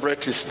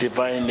celebrate his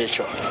divine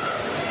nature.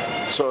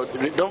 So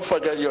don't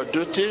forget your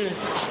duty.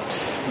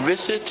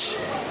 Visit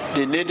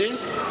the needy,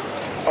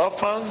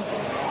 orphan,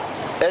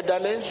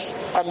 elderly,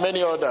 and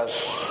many others.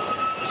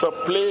 So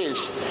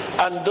please,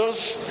 and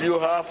those you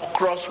have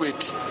crossed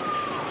with,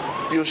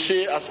 you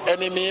see as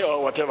enemy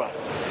or whatever,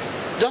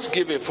 just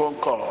give a phone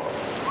call.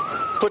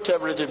 Put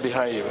everything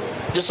behind you.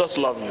 Jesus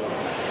loves you.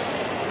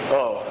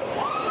 Oh,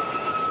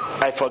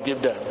 I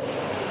forgive them.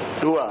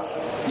 Who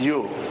are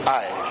you?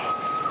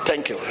 I.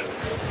 Thank you.